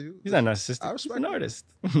 I feel you. He's not narcissistic. I respect He's an artist.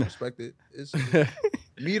 I respect it. It's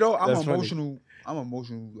me though. I'm That's emotional. Funny. I'm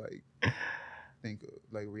emotional, like thinker,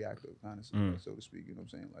 like reactive, honestly, so to speak. You know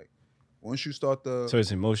what I'm saying? Like once you start so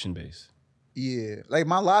it's emotion based. Yeah, like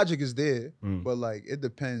my logic is there, but like it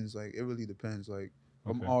depends. Like it really depends. Like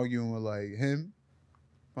I'm arguing with like him,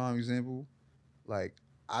 for example, like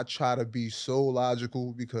I try to be so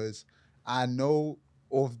logical because I know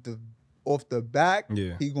off the back,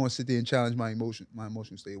 he gonna sit there and challenge my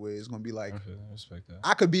emotional state where it's gonna be like, okay, I respect that.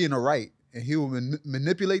 I could be in the right and he will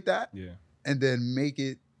manipulate that, and then make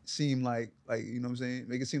it seem like you know what I'm saying,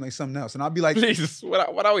 make it seem like something else, and I'll be like, Jesus,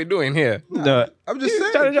 what are we doing here? Nah, I'm just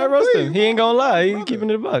saying, trying to roast him. He ain't gonna lie. He keeping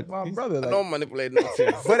it a buck. My brother, like, I don't manipulate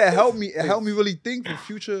nothing. but it helped me really think for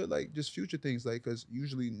future, like just future things, like because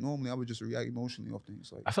normally I would just react emotionally off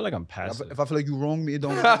things. Like I feel like I'm passive. If I feel like you wronged me, it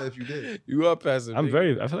don't matter if you did. You are passive. I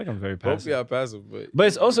feel like I'm very passive. Both of y'all passive, but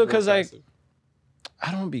it's also because like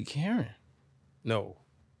I don't be caring. No,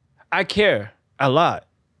 I care a lot.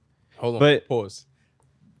 Hold on, but pause.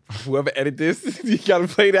 Whoever edit this, you gotta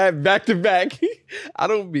play that back to back. I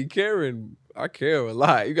don't be caring. I care a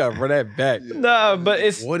lot. You gotta run that back. Nah, but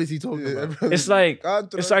it's what is he talking about? It's like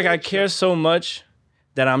I care so much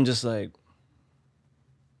that I'm just like,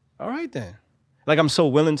 all right then. Like I'm so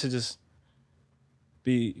willing to just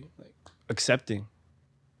be like accepting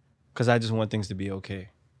because I just want things to be okay.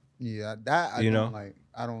 Yeah, that I don't like.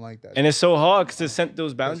 I don't like that. And it's so hard to set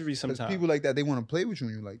those boundaries sometimes. People like that, they want to play with you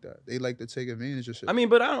when you like that. They like to take advantage of shit. I mean,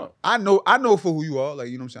 but I know for who you are. Like,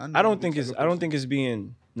 you know what I'm saying? I don't think it's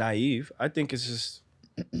being naive. I think it's just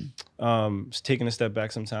taking a step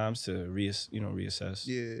back sometimes to reassess.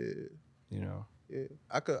 Yeah. You know. Yeah.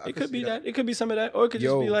 It could be that. It could be some of that, or it could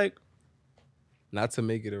just be like. Not to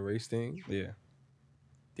make it a race thing. Yeah.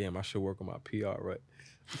 Damn, I should work on my PR, right?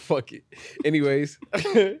 Fuck it. Anyways,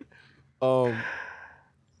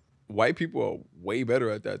 white people are way better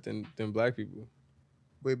at that than black people.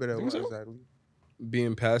 Way better at what, so? Exactly?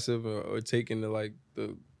 Being passive or taking the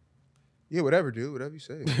yeah, whatever, dude. Whatever you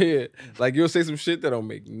say. Yeah, like you'll say some shit that don't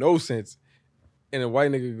make no sense, and a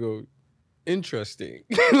white nigga go, interesting.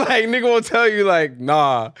 Like nigga will tell you like,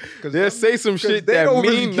 nah. They'll say some shit that mean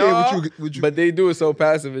really nah, what you, but they do it so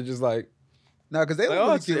passive. It's just like, nah, because they don't like,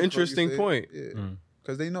 really it's an interesting point. Yeah,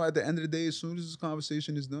 because they know at the end of the day, as soon as this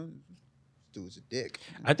conversation is done, dude's a dick.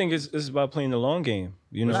 I think it's about playing the long game.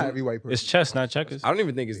 You know, not every white person. It's chess, not checkers. I don't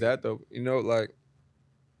even think it's that though. You know, like.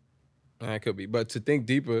 It could be, but to think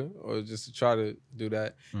deeper or just to try to do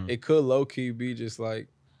that, it could low key be just like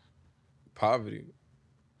poverty,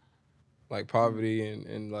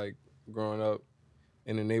 and like growing up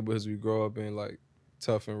in the neighborhoods we grow up in, like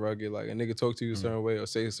tough and rugged. Like a nigga talk to you a certain way or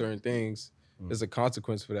say certain things, there's a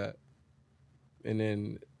consequence for that. And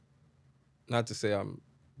then, not to say I'm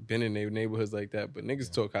been in neighborhoods like that, but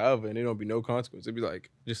niggas talk however, and there don't be no consequence. It'd be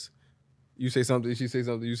like just you say something, she say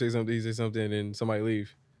something, you say something, he say something, and then somebody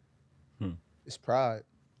leave. It's pride.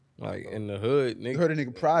 Like in the hood, nigga. You heard a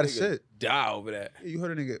nigga pride is shit. Die over that. You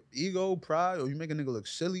heard a nigga ego, pride, or you make a nigga look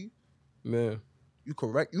silly. Man. You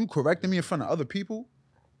correcting me in front of other people?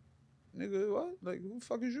 Nigga, what? Like, who the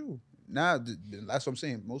fuck is you? Nah, that's what I'm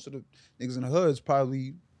saying. Most of the niggas in the hood is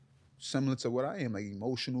probably similar to what I am, like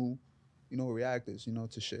emotional, reactors,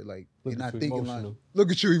 to shit. Like, you're not thinking like,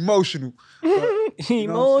 look at you, emotional. But,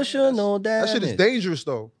 emotional damage. That shit is dangerous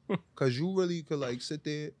though, because you really could like sit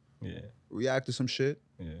there, react to some shit,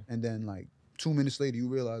 and then like 2 minutes later you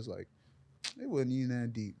realize like it wasn't even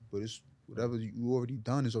that deep, but it's whatever you already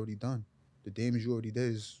done is already done. The damage you already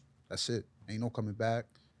did that's it. Ain't no coming back,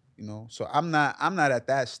 So I'm not at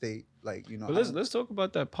that state, like But let's talk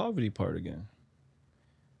about that poverty part again.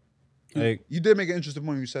 Like you did make an interesting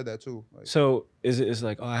point when you said that too. Like, so it's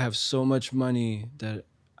like, oh, I have so much money that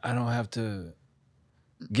I don't have to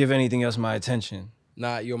give anything else my attention.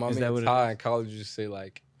 Nah, my man Ty in college just say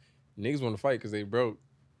like, niggas want to fight because they broke.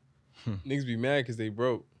 Niggas be mad because they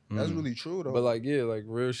broke. That's really true though. But like, yeah, like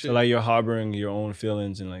real shit. So like you're harboring your own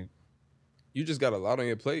feelings and like. You just got a lot on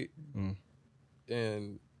your plate.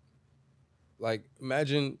 And like,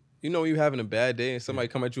 imagine, you having a bad day and somebody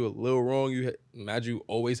come at you a little wrong, imagine you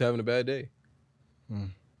always having a bad day.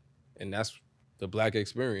 and that's the Black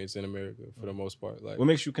experience in America for the most part. Like, what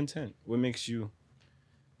makes you content? What makes you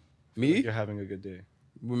feel me? like you're having a good day?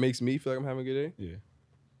 What makes me feel like I'm having a good day?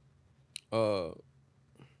 Yeah.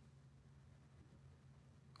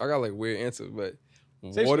 I got like weird answers, but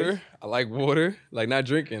Safe water. space. I like water. Like not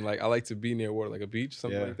drinking. Like I like to be near water, like a beach,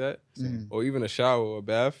 something like that, or even a shower or a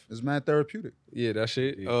bath. It's mad therapeutic. Yeah, that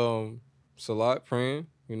shit. Salat, praying.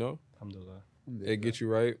 You know, Alhamdulillah. it gets you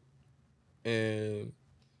right, and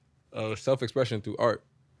self-expression through art.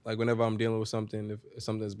 Like whenever I'm dealing with something, if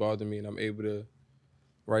something's bothering me, and I'm able to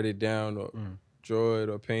write it down or draw it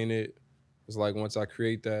or paint it, it's like once I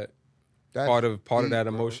create that, part of that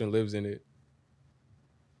emotion lives in it.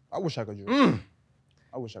 I wish I could draw.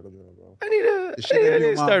 I wish I could draw, bro. I need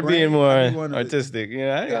to start being more artistic.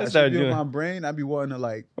 I gotta start doing my brain. I be wanting to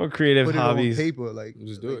like more creative put hobbies. It on paper, like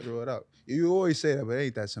just do it. Draw it out. You always say that, but it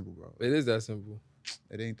ain't that simple, bro. It is that simple.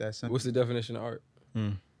 It ain't that simple. What's the definition of art?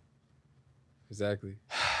 Exactly.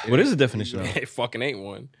 What is the definition of art? It fucking ain't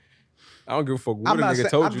one. I don't give a fuck what a nigga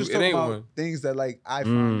told you. It ain't one. Things that like I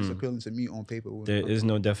find is appealing to me on paper. There is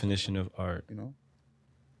no definition of art. You know.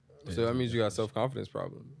 So that means you got a self-confidence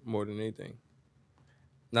problem more than anything.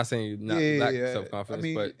 Not saying you lack self-confidence, I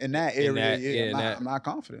mean, but in that area, I'm not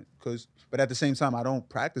confident. But at the same time, I don't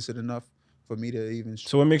practice it enough for me to even.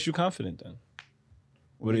 So what makes you confident then?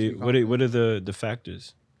 What are the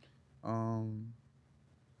factors? I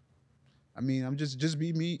mean, I'm just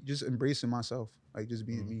be me, just embracing myself, like just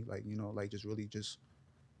being me, like like just really just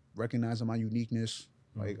recognizing my uniqueness.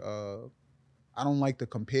 Like I don't like to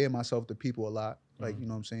compare myself to people a lot, like you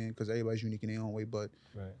know what I'm saying, because everybody's unique in their own way. But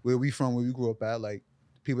where we grew up at, like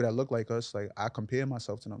people that look like us, like I compare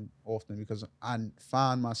myself to them often because I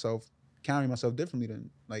find myself carrying myself differently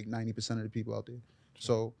than like 90% of the people out there.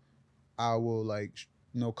 So I will like.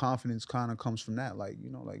 Confidence kind of comes from that. Like,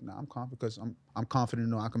 I'm confident because I'm confident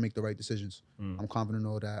to know I can make the right decisions. I'm confident to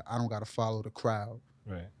know that I don't got to follow the crowd.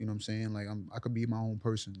 Right. You know what I'm saying? Like, I could be my own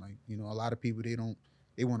person. Like, a lot of people, they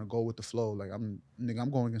want to go with the flow. Like, I'm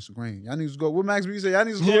going against the grain. Y'all niggas go, what Max B say? Y'all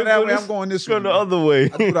niggas go that way, I'm going this way. Go the other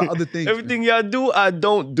way. I do the other things. Everything y'all do, I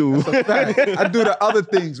don't do. That's a fact. I do the other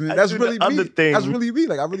things, man. That's really me. That's really me.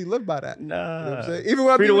 Like, I really live by that. Nah. You know what I'm saying? Even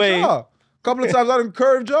when I be with y'all. Couple of times I done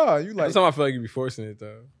curved y'all. You like? That's time I feel like you be forcing it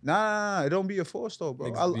though. Nah, it don't be a force though,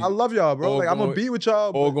 bro. I love y'all, bro. Like I'm gonna be with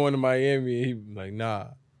y'all. Or going to Miami, and he be like, nah,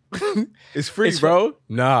 it's free, bro.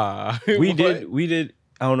 Nah, we did.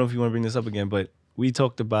 I don't know if you want to bring this up again, but we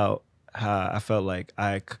talked about how I felt like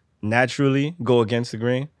I naturally go against the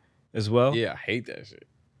grain as well. Yeah, I hate that shit.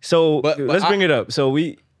 So let's bring it up. So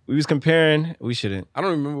we was comparing. We shouldn't. I don't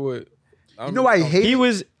remember what. I hate.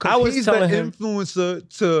 I was telling him influencer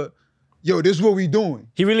to. Yo, this is what we doing.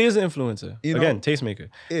 He really is an influencer. Again, tastemaker.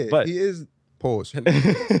 Yeah, but he is. Pause.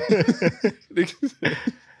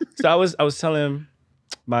 So I was telling him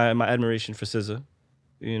my admiration for SZA.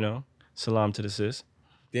 Salam to the sis.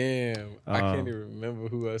 Damn, I can't even remember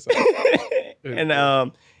who else.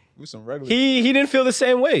 And with some regular. He didn't feel the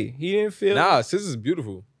same way. He didn't feel. Nah, SZA's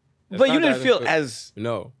beautiful. But you didn't feel as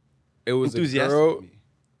no. It was a girl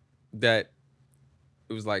that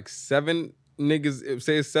it was like 7 niggas.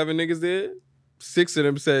 Say 7 niggas there. 6 of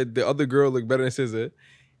them said the other girl looked better than SZA.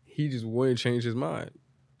 He just wouldn't change his mind.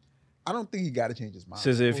 I don't think he got to change his mind.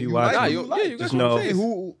 SZA, if you watch, you just know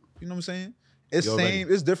who. You know what I'm saying? It's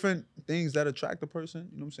It's different things that attract a person.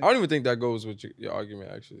 You know what I'm saying? I don't even think that goes with your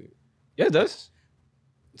argument. Actually, yeah, it does.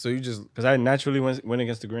 So you just because I naturally went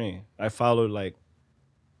against the grain. I followed like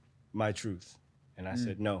my truth, and I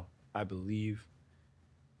said no. I believe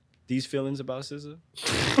these feelings about SZA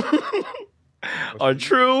are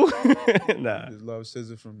true. Nah, I just love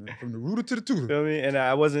SZA from the rooter to the tutor. Feel me? And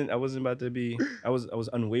I wasn't about to be. I was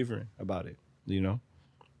unwavering about it. Now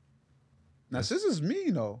SZA's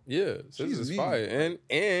mean though. Yeah, SZA's fire,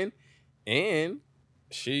 and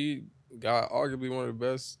she got arguably one of the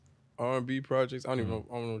best R&B projects. I don't know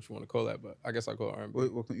what you want to call that, but I guess I call it R&B.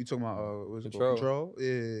 What you talking about? What was it Control? Control?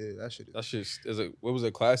 Yeah, that shit. That shit what was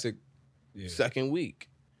a classic. Second week.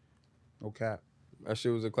 No cap. That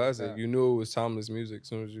shit was a classic. No you knew it was timeless music as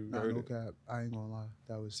soon as you heard it. No cap. I ain't gonna lie.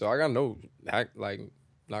 That was. So I got not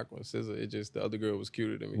going to SZA. It just the other girl was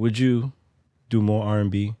cuter than me. Would you do more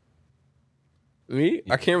R&B? Me?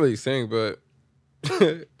 Yeah. I can't really sing, but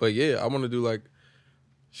yeah, I want to do like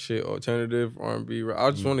shit alternative R&B. I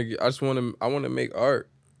want to make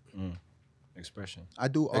art. Expression. I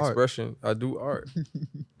do art. Expression. I do art.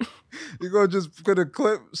 You gonna just put a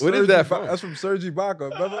clip? What is that from? That's from Sergi Baca,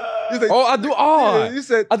 remember? Like, I do art. Yeah, you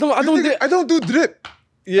said I don't do drip.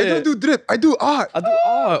 Yeah. I don't do drip. I do art. I do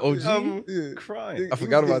art. OG. Yeah. Crying. I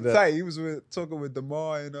forgot about that. Tight. He was talking with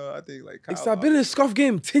Demar and I think like Kyle. I've been in the scarf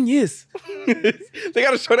game 10 years. They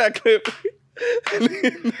gotta show that clip.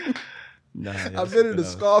 Nah, I've been in the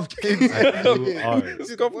scarf game.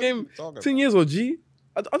 Scarf game 10 years, OG.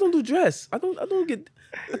 I don't do dress. I do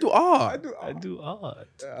art. I do art.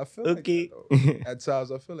 Yeah, I feel Okay. like that, though. At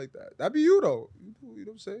times I feel like that. That'd be you though. You know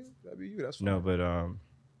what I'm saying? That'd be you. That's fine. No, but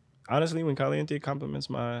honestly, when Caliente compliments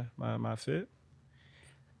my fit,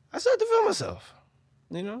 I start to feel myself.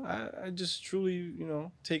 You know, I just truly, you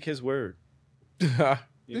know, take his word.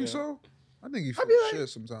 Think so? I think he feels shit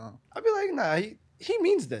sometimes. I'd be like, nah, he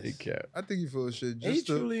means this. He can't. I think he feels shit. He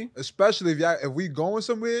truly. Especially if we going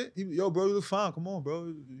somewhere, yo, bro, you look fine. Come on, bro.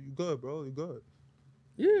 You good, bro. You good.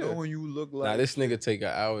 Yeah. You know when you look like. Nah, this nigga take an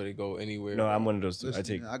hour to go anywhere. No, bro. I'm one of those two. Listen, I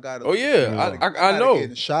take. man, I gotta. Oh, yeah. I I know. Get in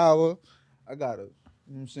the shower. I gotta. You know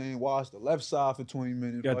what I'm saying? Wash the left side for 20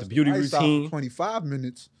 minutes. You got wash the beauty right side routine. for 25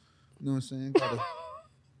 minutes. You know what I'm saying? Gotta, you know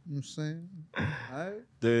what I'm saying? All right.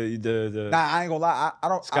 The Nah, I ain't gonna lie.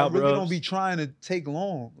 I Scalp really rubs. don't be trying to take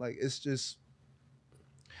long. Like it's just,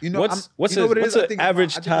 you know. What's you know what it what's is? I an think it's my-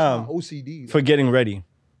 average I think it's my time OCD for getting ready?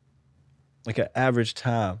 Like an average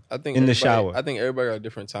time I think in the everybody- shower. I think everybody got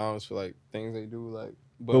different times for like things they do. Like,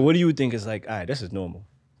 But what do you think is like, all right, this is normal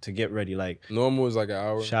to get ready? Like normal is like an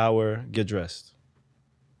hour. shower, get dressed.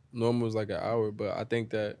 Normal is like an hour, but I think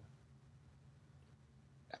that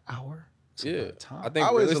Hour? yeah, Time. I think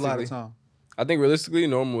Always a lot of realistically, time. I think realistically,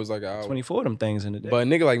 normal is like an hour. 24 of them things in the day. But a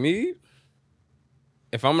nigga like me,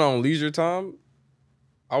 if I'm on leisure time,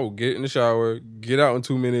 I will get in the shower, get out in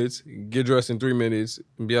 2 minutes, get dressed in 3 minutes,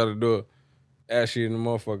 and be out the door. Ashy in the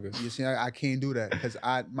motherfucker. You see, I can't do that because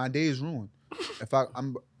my day is ruined. If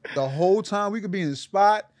I'm the whole time we could be in the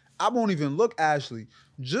spot, I won't even look Ashley.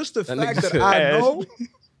 Just the That fact nigga that said I know Ashley.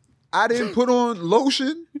 I didn't put on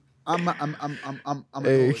lotion. I'm Hey.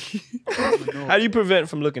 annoyed. How do you prevent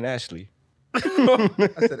from looking Ashley? I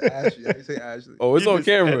said Ashley. I didn't say Ashley. Oh, it's You on just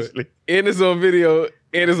camera, Ashley. and it's on video,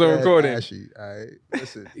 and it's on Yeah, recording. Ashley. All right.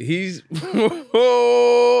 Listen. He's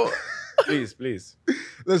Please.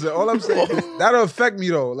 Listen, all I'm saying is that'll affect me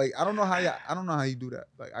though. Like I don't know how you do that.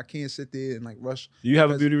 Like I can't sit there and like rush. Do you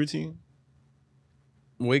have a Because- beauty routine?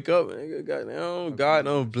 wake up, nigga. Goddamn, God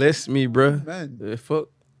don't bless me, bruh. Man, Fuck,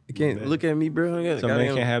 you can't Man. look at me, bro. Some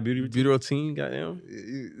men can't have beauty routine. beauty routine. Goddamn.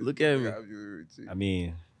 Look at me. I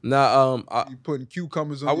mean, Nah, You putting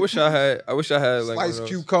cucumbers on. I your wish feet, I had like one sliced of those.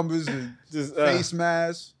 cucumbers and just face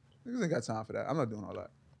masks. Niggas ain't got time for that. I'm not doing all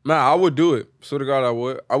that. Nah, I would do it. Swear to God, I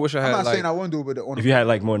would. I wish I I'm had not like. saying I wouldn't do it, but on if you had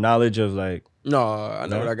like more knowledge of like, No, I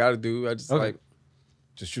know No? what I gotta do. I just Okay. like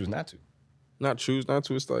just choose not to. not choose not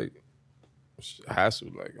to. It's like it's a hassle.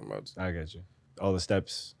 Like I'm about to. I got you. All the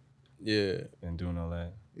steps Yeah, and doing all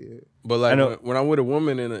that. yeah. but I like know- when I'm with a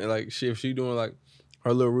woman and like if she doing like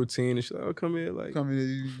her little routine and she's like, oh come here, like Come in and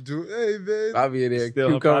you do, hey babe. I'll be in there, Steal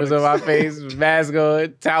her cucumbers on my face, mask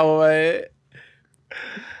on, towel on my head.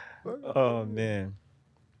 Oh man,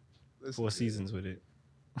 Listen, 4 seasons with it.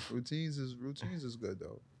 Routines is good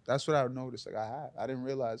though. That's what I noticed. Like I didn't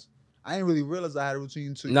really realize I had a routine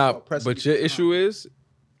until Nah, you pressing but me your for issue time. is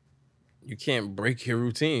you can't break your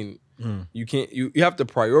routine. Mm. You can't. You have to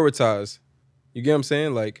prioritize. You get what I'm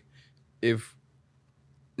saying? Like if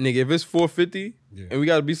it's 4:50 Yeah. and we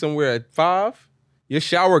gotta be somewhere at 5, your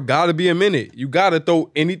shower gotta be a minute. You gotta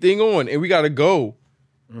throw anything on and we gotta go.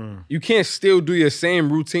 Mm. You can't still do your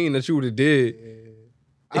same routine that you would have did.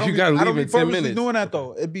 If you gotta I don't leave be in 10 purposely minutes. doing that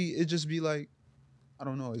though. It just be like, I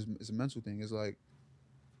don't know. It's a mental thing. It's like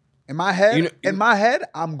in my head. You know-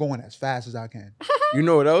 I'm going as fast as I can. You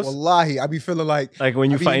know what else? Wallahi, I be feeling like Like when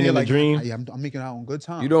you I be fighting there in the like, dream. Yeah, I'm making out on good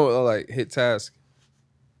time. You don't like hit tasks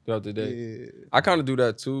throughout the day. Yeah. I kind of do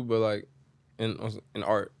that too, but like in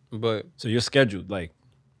art. But So you're scheduled, like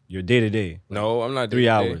your day to day. no, I'm not 3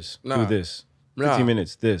 day-to-day. hours. Nah, Do this. 15 Nah.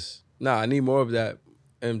 minutes. This. Nah, I need more of that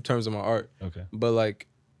in terms of my art. Okay. But like,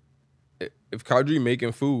 if Kadri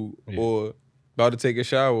making food Yeah. or about to take a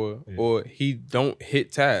shower Yeah. or he don't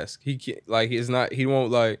hit task, he can't like it's not he won't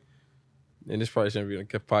like. And this probably shouldn't be on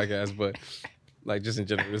a podcast, but like just in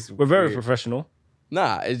general, this is We're very weird. professional.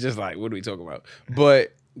 Nah, it's just like what are we talking about?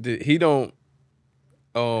 But he don't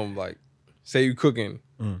like say you cooking,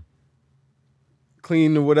 Mm.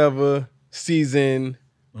 clean or whatever, season,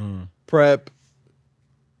 Mm. prep,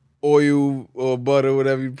 oil or butter,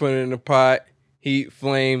 whatever you put in the pot, heat,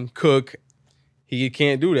 flame, cook. He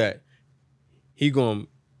can't do that. He gonna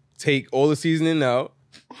take all the seasoning out,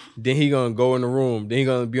 then he gonna go in the room, then he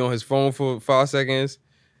gonna be on his phone for 5 seconds,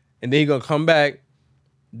 and then he gonna come back,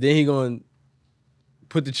 then he gonna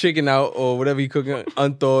put the chicken out or whatever he cooking,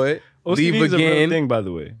 unthaw it. leave OCD is a real again. thing, by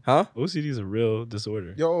the way. Huh? OCD is a real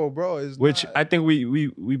disorder. Yo, bro, it's which not. I think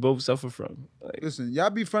we both suffer from. Like, Listen, y'all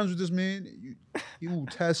be friends with this man. You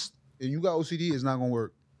test and you got OCD, it's not gonna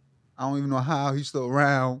work. I don't even know how he's still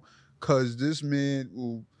around, cause this man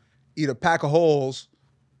will eat a pack of holes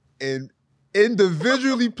and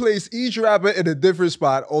individually place each rapper in a different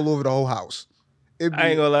spot all over the whole house. I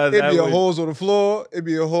ain't gonna lie, It'd that be a would holes on the floor. It'd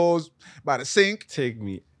be a holes by the sink. take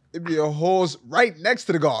me. It'd be a holes right next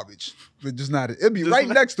to the garbage, but just not. It'd be right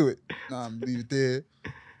next to it. Nah, I'm leave it there.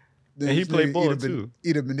 Then And he this play nigga ball too.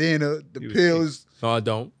 Eat a banana. The He was pills. No, I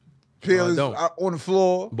don't. Pills don't. are on the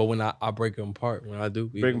floor. But when I break them apart, when I do,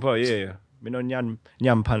 Breaking part, yeah. Me no nyam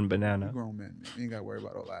pan banana. Grown man. You ain't got to worry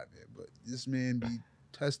about all that, man. But this man be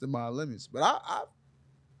testing my limits. But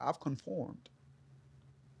I've conformed.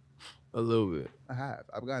 a little bit. I have.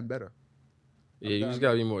 I've gotten better. Yeah, you just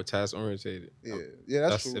gotta be more task orientated. Yeah,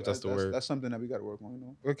 that's true. If that's the word. That's something that we got to work on. You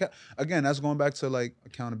know, again, that's going back to like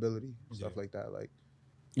accountability and stuff like that. Like,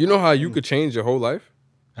 You know how you could change your whole life?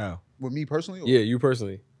 How? with me personally. Or, Yeah, you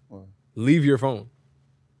personally. or- Leave your phone.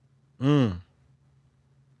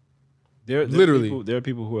 Literally. There are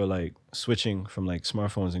people who are like switching from like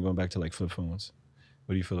smartphones and going back to like flip phones.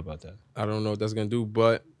 What do you feel about that? I don't know what that's gonna do,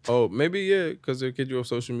 but maybe because they'll get you off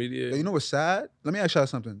social media. Yo, you know what's sad? Let me ask y'all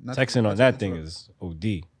something. Not to- Texting not on to that thing interrupt. is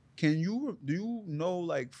OD. Do you know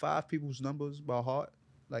like 5 people's numbers by heart?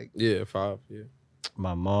 Like, Yeah, 5. Yeah,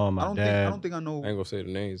 My mom, I my don't dad. think I know. I ain't gonna say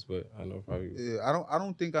the names, but I know probably. Yeah, I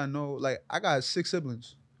don't think I know. Like, I got 6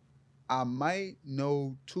 siblings. I might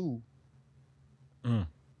know 2. Mm.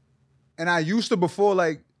 And I used to before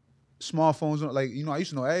like smartphones. Like, I used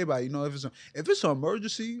to know everybody. If it's an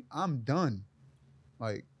emergency, I'm done.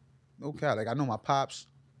 Like, no cap. Like, I know my pops.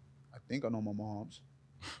 I think I know my mom's.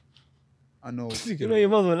 I know. You know your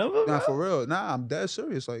mother's number? Nah, bro? for real. Nah, I'm dead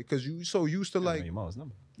serious. Like, cause you so used to I know like, your mom's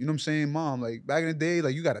number. you know what I'm saying, mom. Like back in the day,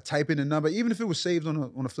 like you got to type in the number, even if it was saved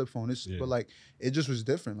on a flip phone. Yeah. But like it just was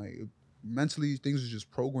different. Like mentally, things was just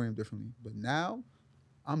programmed differently. But now,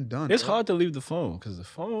 I'm done. It's bro. hard to leave the phone because the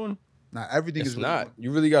phone. Now everything It's is not. really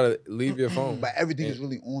You really gotta leave your phone. but everything is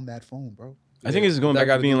really on that phone, bro. I think it's going That back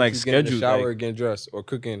gotta to being do like with you getting in the scheduled. shower, Like, getting dressed, or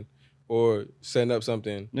cooking, or setting up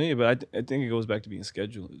something. no, yeah, but I think it goes back to being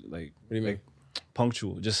scheduled. Like, What do you mean?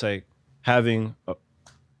 punctual. Just like having,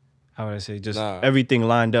 how would I say, just Nah. everything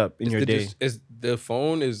lined up in your day. It's the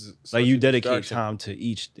phone is such Like you a dedicate distraction. time to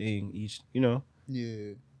each thing, Yeah.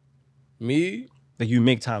 Me, like you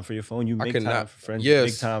make time for your phone, you I make could time not. for friends, Yes. you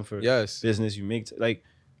make time for yes, business, you make like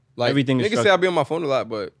everything. everything is Niggas say structured. I be on my phone a lot,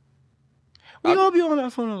 but we all be on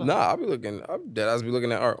that phone a lot. nah, I'm dead. I be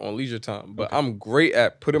looking at art on leisure time, but I'm great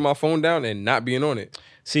at putting my phone down and not being on it.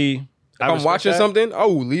 See, If I I'm respect watching that, something, I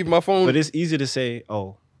will leave my phone. but it's easy to say,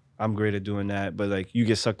 "Oh, I'm great at doing that," but like you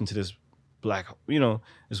get sucked into this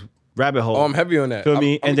this rabbit hole. I'm heavy on that. Feel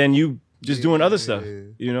me? And then you just doing other Yeah.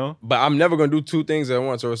 stuff. But I'm never gonna do 2 things at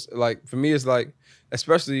once. Or like for me, it's like,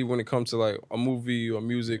 especially when it comes to like a movie or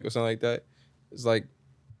music or something like that. It's like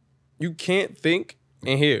you can't think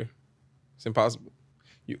and hear. It's impossible.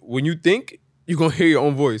 When you think, you're gonna hear your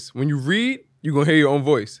own voice. When you read, you're gonna hear your own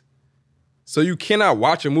voice. So you cannot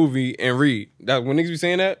watch a movie and read. That when niggas be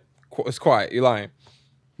saying that, it's quiet. You're lying.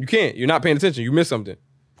 You can't. You're not paying attention. You missed something.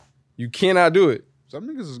 You cannot do it. Some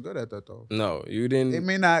niggas is good at that though. No, you didn't. They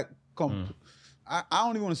may not come. I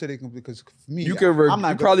don't even want to say they can because for me, You I'm not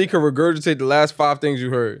you good probably at could regurgitate the last 5 things you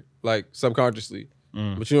heard, like subconsciously,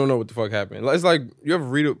 but you don't know what the fuck happened. It's like you ever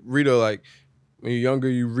read a like when you're younger,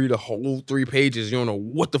 you read a whole 3 pages, you don't know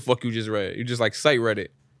what the fuck you just read. You just like sight read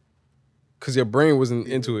it because your brain wasn't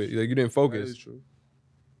into it. Like you didn't that. focus, That is true.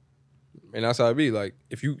 and that's how it be. Like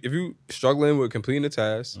if you struggling with completing a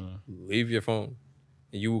task, leave your phone.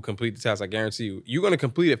 And you will complete the task. I guarantee you. You're gonna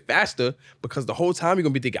complete it faster because the whole time you're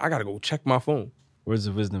gonna be thinking, I gotta go check my phone. Words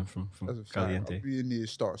of wisdom from That's a fact. Caliente. I'll be in there,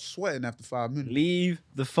 start sweating after 5 minutes. Leave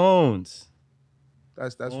the phones.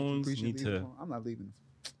 That's what you Phones preaching. need Leave the to- phone. I'm not leaving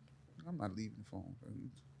the phone.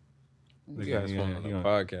 You guys phone on the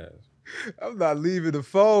podcast. I'm not leaving the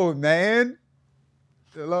phone, man.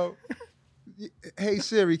 Hello. Hey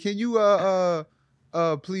Siri, can you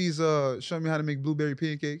please show me how to make blueberry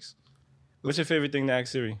pancakes? What's your favorite thing to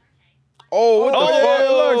ask Siri? Oh, what the Oh, fuck?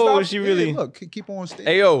 yeah, Look, she really- look. Keep on staying.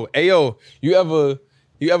 Ayo, you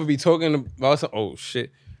ever be talking about some? Oh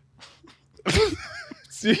shit.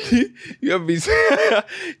 See, you ever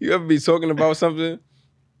be talking about something,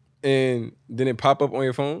 and then it pop up on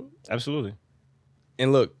your phone, Absolutely.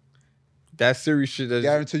 and look, that serious shit. That's,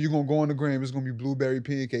 Guarantee you gonna go on the gram. It's gonna be blueberry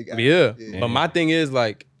pancake. yeah. Yeah. But my thing is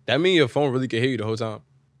like that means your phone really can hear you the whole time.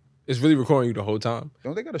 It's really recording you the whole time.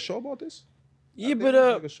 Don't they got a show about this? Yeah, think but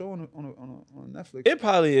it's like a show on Netflix. it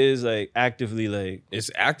probably is like actively like. It's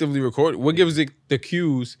actively recorded. What gives it the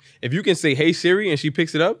cues? If you can say, "Hey Siri," and she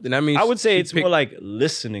picks it up, then that means I would say she it's more like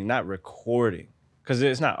listening, not recording, because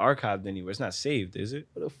it's not archived anywhere. It's not saved, is it?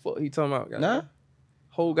 What the fuck he talking about? Nah.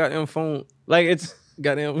 Whole goddamn phone, Like it's.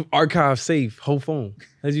 goddamn archive safe, whole phone.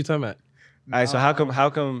 That's you talking about? All right, so how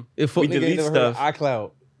come If we nigga ain't delete never heard of stuff?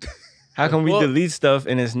 iCloud, How come we fuck? delete stuff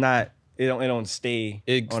and it's not? It don't stay.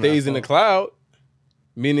 It on stays our in the phone? cloud,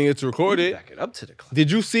 meaning it's We recorded. back it up to the cloud.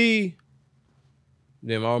 Did you see?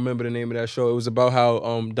 Damn, I don't remember the name of that show. It was about how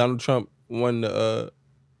Donald Trump won the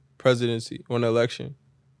presidency, won the election.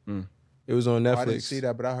 Mm. It was on Netflix. I didn't see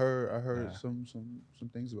that, but I heard some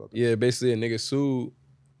things about that. Yeah, basically a nigga sued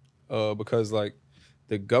because like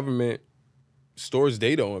the government stores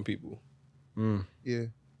data on people. Mm. Yeah.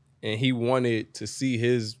 And he wanted to see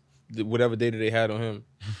whatever data they had on him.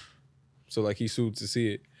 So like he sued to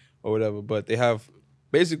see it or whatever. But they have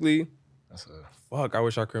basically, fuck, I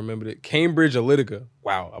wish I could remember it. Cambridge Analytica.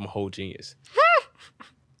 Wow, I'm a whole genius.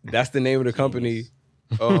 That's the name of the company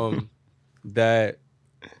that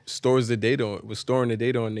stores the data on, was storing the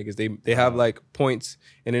data on niggas. They have like points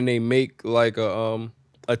and then they make like a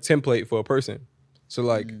template for a person. So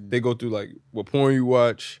like they go through like what porn you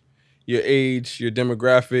watch, your age, your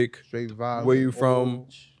demographic, Straight vibe. where you from.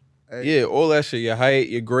 Yeah, all that shit. Your height,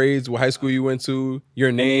 your grades, what high school you went to,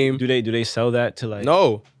 your name. Do they sell that to like?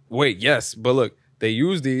 No. Wait, yes. But look, they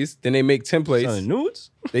use these, then they make templates. Selling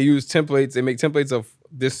nudes? They use templates. They make templates of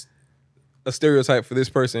a stereotype for this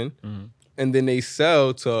person. Mm-hmm. And then they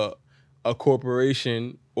sell to a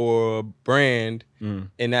corporation or a brand, and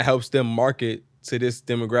that helps them market to this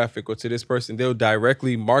demographic or to this person. They'll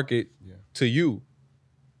directly market to you.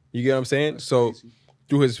 You get what I'm saying? That's so crazy.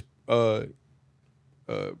 through his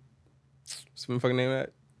some fucking name of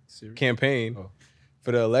that campaign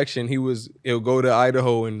for the election, he'll go to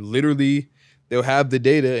Idaho and literally they'll have the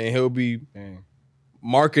data and he'll be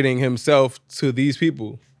marketing himself to these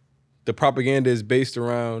people. The propaganda is based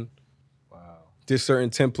around this certain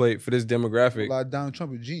template for this demographic. A lot of Donald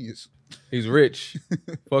Trump is genius. He's rich.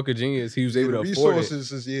 Fuck a genius. He was able to afford it.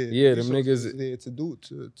 Resources is Yeah, them resources niggas is there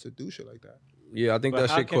to do shit like that. Yeah, I think But that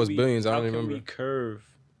how shit can cost we- billions. I how don't can remember. we curve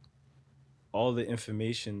all the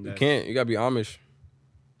information You that can't. You gotta be Amish.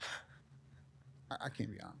 I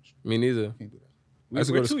can't be honest. Me neither. I can't do that. I used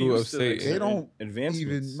to go to school upstate. They don't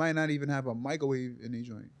advancements. might not even have a microwave in their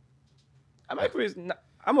joint. A microwave.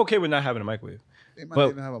 I'm okay with not having a microwave. They might But not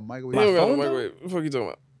even have a microwave. You don't got no phone, though? microwave. What the fuck you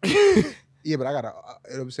talking about? Yeah, but I got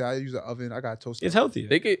I use an oven. I got a toaster. It's healthier.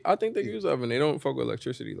 I think they can use oven. They don't fuck with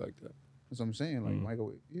electricity like that. That's what I'm saying. Like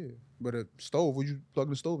microwave. Yeah, but a stove. What you plug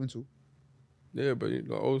the stove into? Yeah, but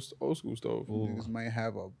old school stove. Niggas might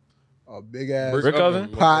have a big ass Brick oven?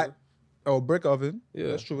 pot. Oh, brick oven. Yeah.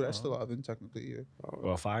 That's true. That's still an oven technically. Yeah,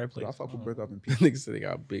 Or a fireplace. but I fuck with brick oven people. Niggas said they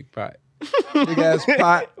got a big pot. Big ass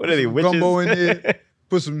pot. What are they, some witches? Gumbo in there.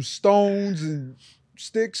 Put some stones and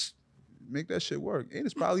sticks. Make that shit work. And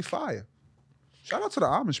it's probably fire. Shout out to the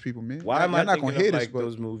Amish people, man. Why am I Y'all not thinking gonna of hear like this, but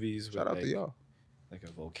those movies? shout out with, to like, y'all. Like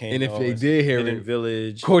a volcano. And if they or did hear hidden it,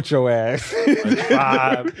 village. Caught your ass. a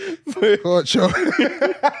tribe. Caught your.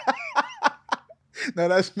 No,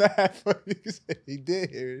 that's not funny. He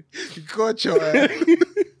did hear it. He caught your ass.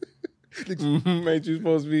 Ain't you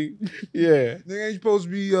supposed to be? Yeah. Nigga ain't supposed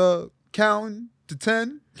to be counting to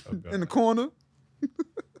 10 in the corner.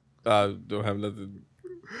 I don't have nothing.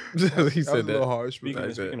 He That was said a little that. harsh.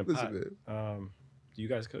 But Speaking of pot, listen, man. do you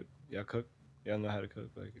guys cook? Y'all cook? Y'all know how to cook?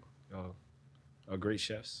 Like, y'all are great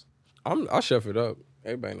chefs. I chef it up.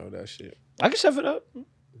 Everybody know that shit. I can chef it up.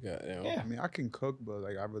 Goddamn. Yeah. I mean, I can cook, but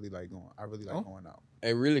like I really like going out.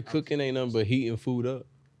 And really cooking ain't nothing but heating food up.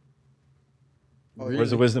 Oh, Where's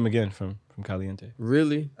the wisdom again from Caliente?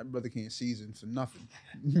 Really? That brother can't season for nothing.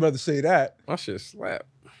 Brother say that. My shit slap.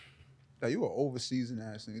 Now you an over seasoned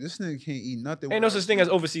ass nigga. This nigga can't eat nothing. Ain't no such thing as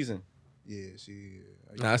overseasoned. Yeah, see.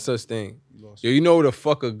 Yeah. Not such thing. You lost Yo, you know what to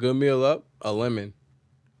fuck a good meal up? A lemon.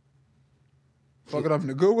 Fuck it up in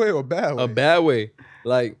a good way or bad way? A bad way.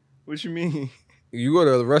 Like, What you mean? you go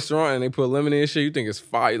to a restaurant and they put lemon in your shit, you think it's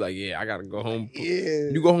fire. You're like, yeah, I gotta go home. Yeah.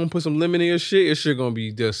 You go home and put some lemon in your shit gonna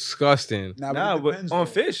be disgusting. Nah, it but depends, on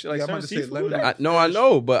though. fish, like Yeah, I'm some about to say seafood, lemon. like, I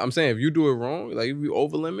know, but I'm saying if you do it wrong, like if you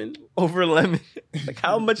over lemon, over lemon. Like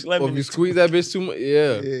how much or lemon? if you squeeze that bitch too much,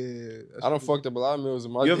 yeah. Yeah. I don't fucked up a lot of meals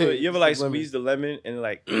in my You day. ever like Lemon. squeeze the lemon and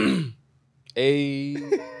like A.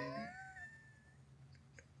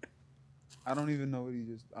 I don't even know what he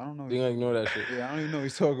just. I don't know. You gonna ignore that shit. Yeah, I don't even know what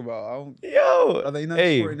he's talking about. I don't. yo? Brother, ain't nothing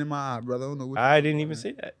Hey, squirting in my eye, brother. I don't know what. I you didn't talking even about,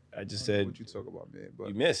 say that. I just man. said What you talk about, man. But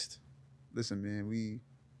you missed. listen, man,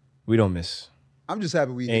 We don't miss. I'm just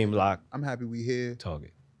happy we aim, here. lock, I'm happy we here.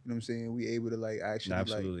 target. You know what I'm saying? We able to like actually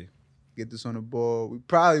Absolutely. like get this on the board. We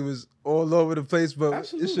probably was all over the place, but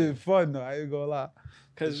Absolutely. this shit fun though. I ain't gonna lie.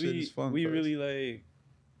 Because we really like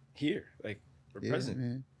here, like we're present.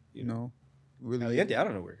 Man. You know, really. Caliente, I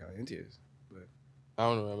don't know where Caliente is. But I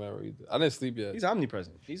don't know where I'm at either. I didn't sleep yet. he's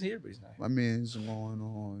omnipresent. He's here, but he's not here. My man's going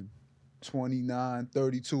on 29,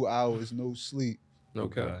 32 hours, no sleep. No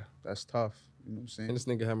cap. That's tough. You know what I'm saying? And this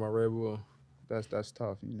nigga had my Red Bull. That's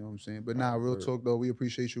tough. You know what I'm saying? But nah, real talk though, we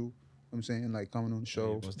appreciate you. You know what I'm saying, like coming on the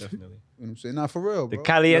show. Yeah, most definitely. You know what I'm saying? Not for real, The bro.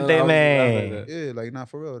 Caliente No, man. Yeah, like not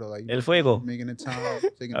for real though. Like El Fuego. making the time,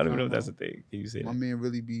 taking I don't even know time if that's out. a thing. Can you say My that? man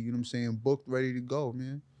really be, you know what I'm saying, booked, ready to go,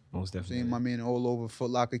 man. Most I'm definitely. saying my man all over Foot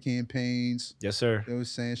Locker campaigns. Yes, sir. You know what I'm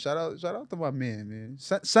saying? Shout out to my man.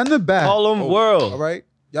 Send it back. Harlem World. All right?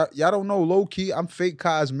 Y'all don't know, low key, I'm Fake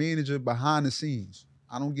Kai's manager behind the scenes.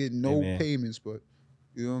 I don't get no Hey, payments, but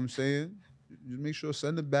you know what I'm saying? Just make sure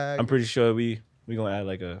send it back. I'm pretty sure we gonna add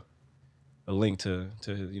like a link to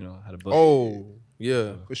you know how to book. Oh,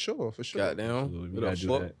 yeah. For sure. Goddamn. Absolutely. We What gotta the do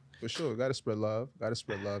fuck? that. For sure. Gotta spread love,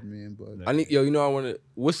 man. But I need, yo, you know, I want to,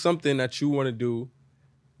 what's something that you want to do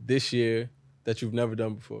this year that you've never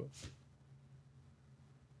done before?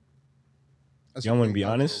 that's Y'all a wanna big be outro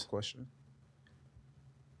honest? question.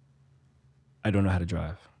 I don't know how to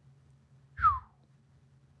drive.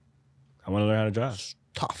 I want to learn how to drive.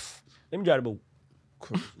 Tough. Let me drive the boat.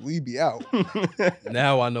 'Cause we be out.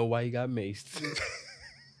 Now I know why you got maced.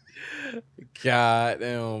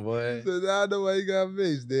 Goddamn, boy. So now I know why you got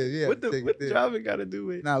maced there. Yeah. What take the it there. driving got to do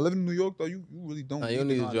with? Now living in New York though, you really don't. Nah, you don't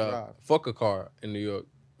to need know to how to drive. Fuck a car in New York.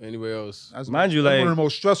 Anywhere else. That's Mind you, that's one like- of the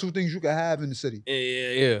most stressful things you can have in the city.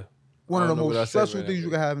 Yeah. One I of the don't know what I most said stressful right things now, you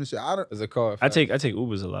can have in the city. I don't. As a car. I take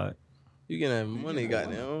Ubers a lot. You getting that money,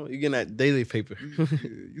 getting that goddamn. You getting that daily paper.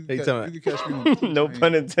 You Hey, can, tell me. you can catch me on the 2 No train.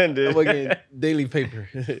 pun intended. I'm getting daily paper.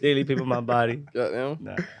 Daily paper my body. Goddamn.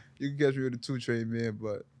 Nah. You can catch me on the 2 train, man.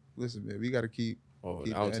 But listen, man, we gotta keep. Oh,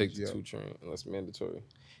 Keep I don't the take the energy 2 up. train unless mandatory.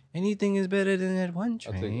 Anything is better than that one I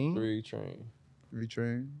take a train. 3 train.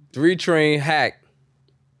 Retrain. 3 train hack.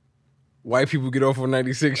 White people get off on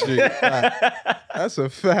 96th Street. That's a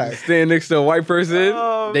fact. Stand next to a white person,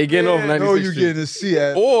 Oh, they getting off man. 96th No, you Street. getting a C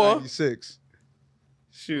at Or- 96.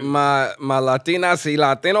 Shoot. My Latinas y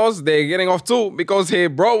Latinos, they're getting off too because here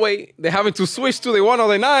Broadway, they're having to switch to the 1 or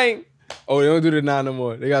the 9. Oh, they don't do the 9 no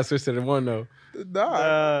more. They got to switch to the 1 though.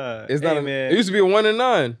 Nah. It's not. man. It used to be a 1 and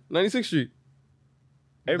 9, 96th Street.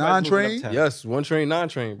 Everybody's moving Non-train? uptown. Yes, 1 train, 9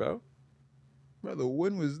 train, bro. Brother,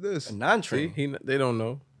 when was this? A See, non-train. they don't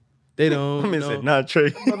know. They don't. I mean, know. said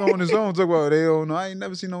non-train. Brother on his own talk about they don't know. I ain't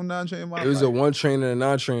never seen no non-train in my It was a life. 1 train and a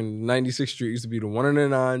 9 train. 96th Street used to be the 1 and the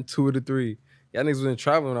 9, 2 and the 3. Y'all niggas wasn't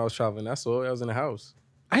traveling when I was traveling. That's all. I was in the house.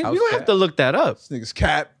 We House don't cat. have to look that up. This nigga's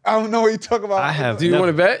cap. I don't know what you talk about. I have Do you Never.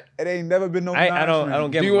 want to bet? It ain't never been no I non-train.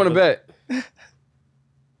 don't get. Do you want to bet?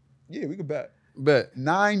 Yeah, we could bet. Bet.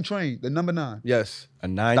 9 train, the number 9. Yes. a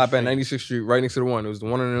 9. Stop at 96th Street, right next to the 1. It was the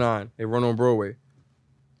 1 and the 9. They run on Broadway.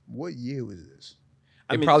 What year was this?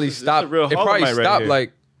 It probably stopped. It probably stopped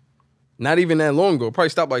like not even that long ago. It probably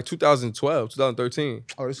stopped like 2012, 2013.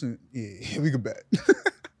 Oh, this is, yeah, we could bet.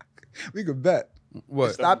 We could bet.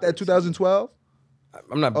 What? Stopped at 2012?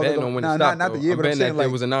 I'm not Oh, betting no, on when nah, it stopped. not the though. year, I'm but I'm betting saying, that there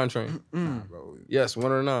like- was a 9 train. Nah, bro. Yes,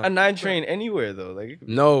 1 or 9. a 9 train anywhere though. Like it could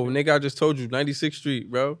be- No, nigga, I just told you, 96th Street,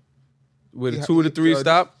 bro. Where the Yeah, 2 or the 3 yo,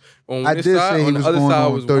 stop. On I one did side, say he on the was other going side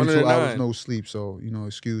on was 1 and 32 a hours 9. no sleep, so,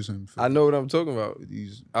 excuse him. For I know what I'm talking about.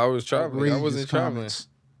 these I was traveling. I outrageous wasn't traveling. comments.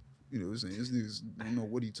 You know what I'm saying? This nigga's don't know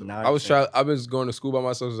what he talking about. Nah. I was going to school by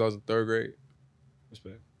myself since I was in 3rd grade.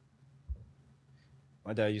 Respect.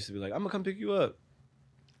 My dad used to be like, "I'm gonna come pick you up."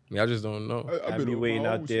 I mean, I just don't know. I'd be waiting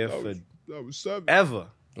out there for I was 7. ever.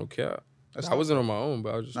 Okay. That's I wasn't on my own,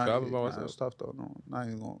 but I was just Nah, traveling yeah, by nah, myself. It's tough though. No, not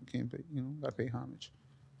even going. Can't pay. Gotta pay homage.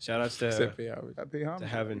 Shout outs Except to pay hours. Gotta pay homage.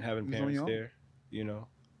 having He's on parents your own. there. You know.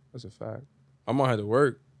 That's a fact. My mom had to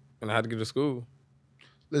work, and I had to get to school.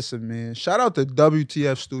 Listen, man. Shout out to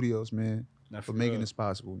WTF Studios, man, Not for making real. this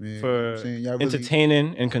possible, man. For You know what I'm saying? Y'all really, entertaining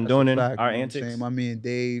and that's a condoning fact, our you know what I'm antics. saying? My man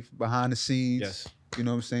Dave behind the scenes. Yes, You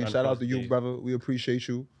know what I'm saying? Round of Shout out applause to to you, Dave. brother. We appreciate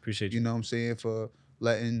you. appreciate You you. know what I'm saying? For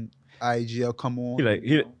letting IGL come on. He like- he-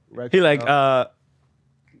 you know, wreck He it like out.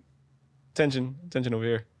 tension over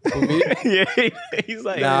here. For me, Yeah, he's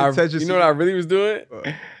like nah, attention you know what I really was doing? What?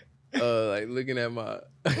 Like looking at my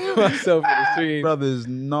myself in the screen. Brother's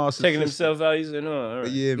narcissistic. checking himself out. He's like, no, all But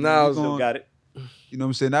right. yeah, man, Nah, I we was- gon- Got it. you know what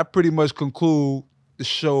I'm saying? That pretty much conclude the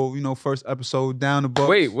show, first episode down the bucks.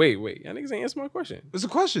 Wait. Y'all niggas ain't answer my question. What's the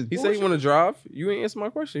question? He said he want to drive. You ain't answer my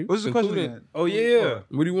question. You What's the question concluded. again? Oh yeah.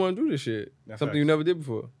 What do you want to do this shit? Nah, Something facts. you never did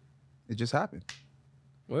before. It just happened.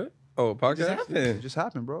 What? Oh, podcast? Just happened. It just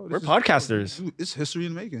happened, bro. We're podcasters. Dude, it's history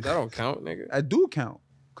in the making. That don't count, nigga. I do count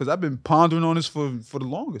because I've been pondering on this for the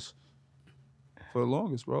longest. For the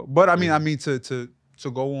longest, bro. But I mean to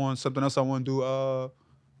go on something else I want to do.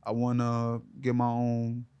 I want to get my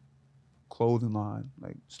own clothing line,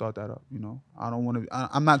 like start that up. You know, I don't want to.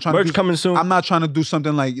 I'm not trying Merch to. coming soon. I'm not trying to do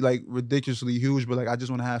something like ridiculously huge, but like I just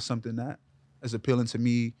want to have something that is appealing to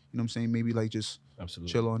me. You know what I'm saying? Maybe like just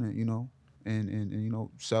chill on it. You know, and you know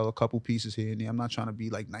sell a couple pieces here and there. I'm not trying to be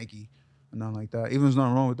like Nike or nothing like that. Even there's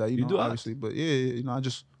nothing wrong with that. You know, obviously, but yeah, you know,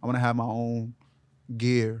 I want to have my own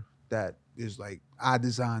gear that is like I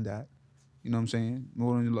designed that. You know what I'm saying?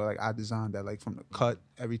 More than like I designed that, like from the cut,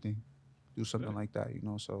 everything. Do something like that, you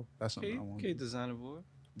know. So that's something I want. Okay, designer boy.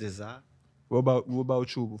 Design. What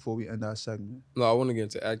about you before we end our segment? No, I want to get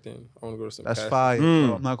into acting. I want to go to some. That's casting. fire.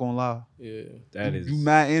 Bro. I'm not gonna lie. Yeah, You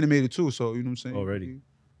mad animated too, so you know what I'm saying. Already.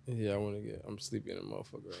 Yeah, I want to get. I'm sleeping in a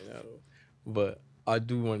motherfucker right now, though. But I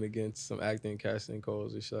do want to get into some acting, casting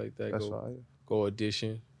calls and shit like that. That's fire. Go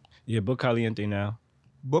audition. Yeah, book Caliente now.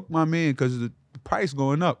 Book my man because the price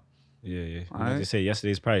going up. Yeah. Right. They say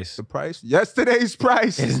yesterday's price. The price? Yesterday's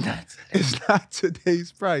price. It's not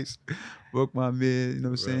today's price. Book my man, you know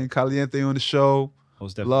what I'm saying? Caliente on the show.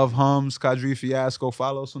 Most definitely. Love Hums, Kadri Fiasco.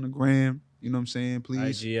 Follow us on the gram. You know what I'm saying?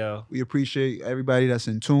 Please. IGL. We appreciate everybody that's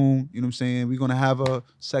in tune. You know what I'm saying? We're going to have a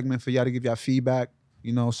segment for y'all to give y'all feedback.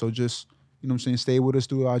 You know, so just, you know what I'm saying? Stay with us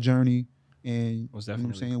through our journey. And, you know what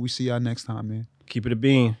I'm saying? We see y'all next time, man. Keep it a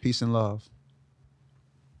bean. Peace and love.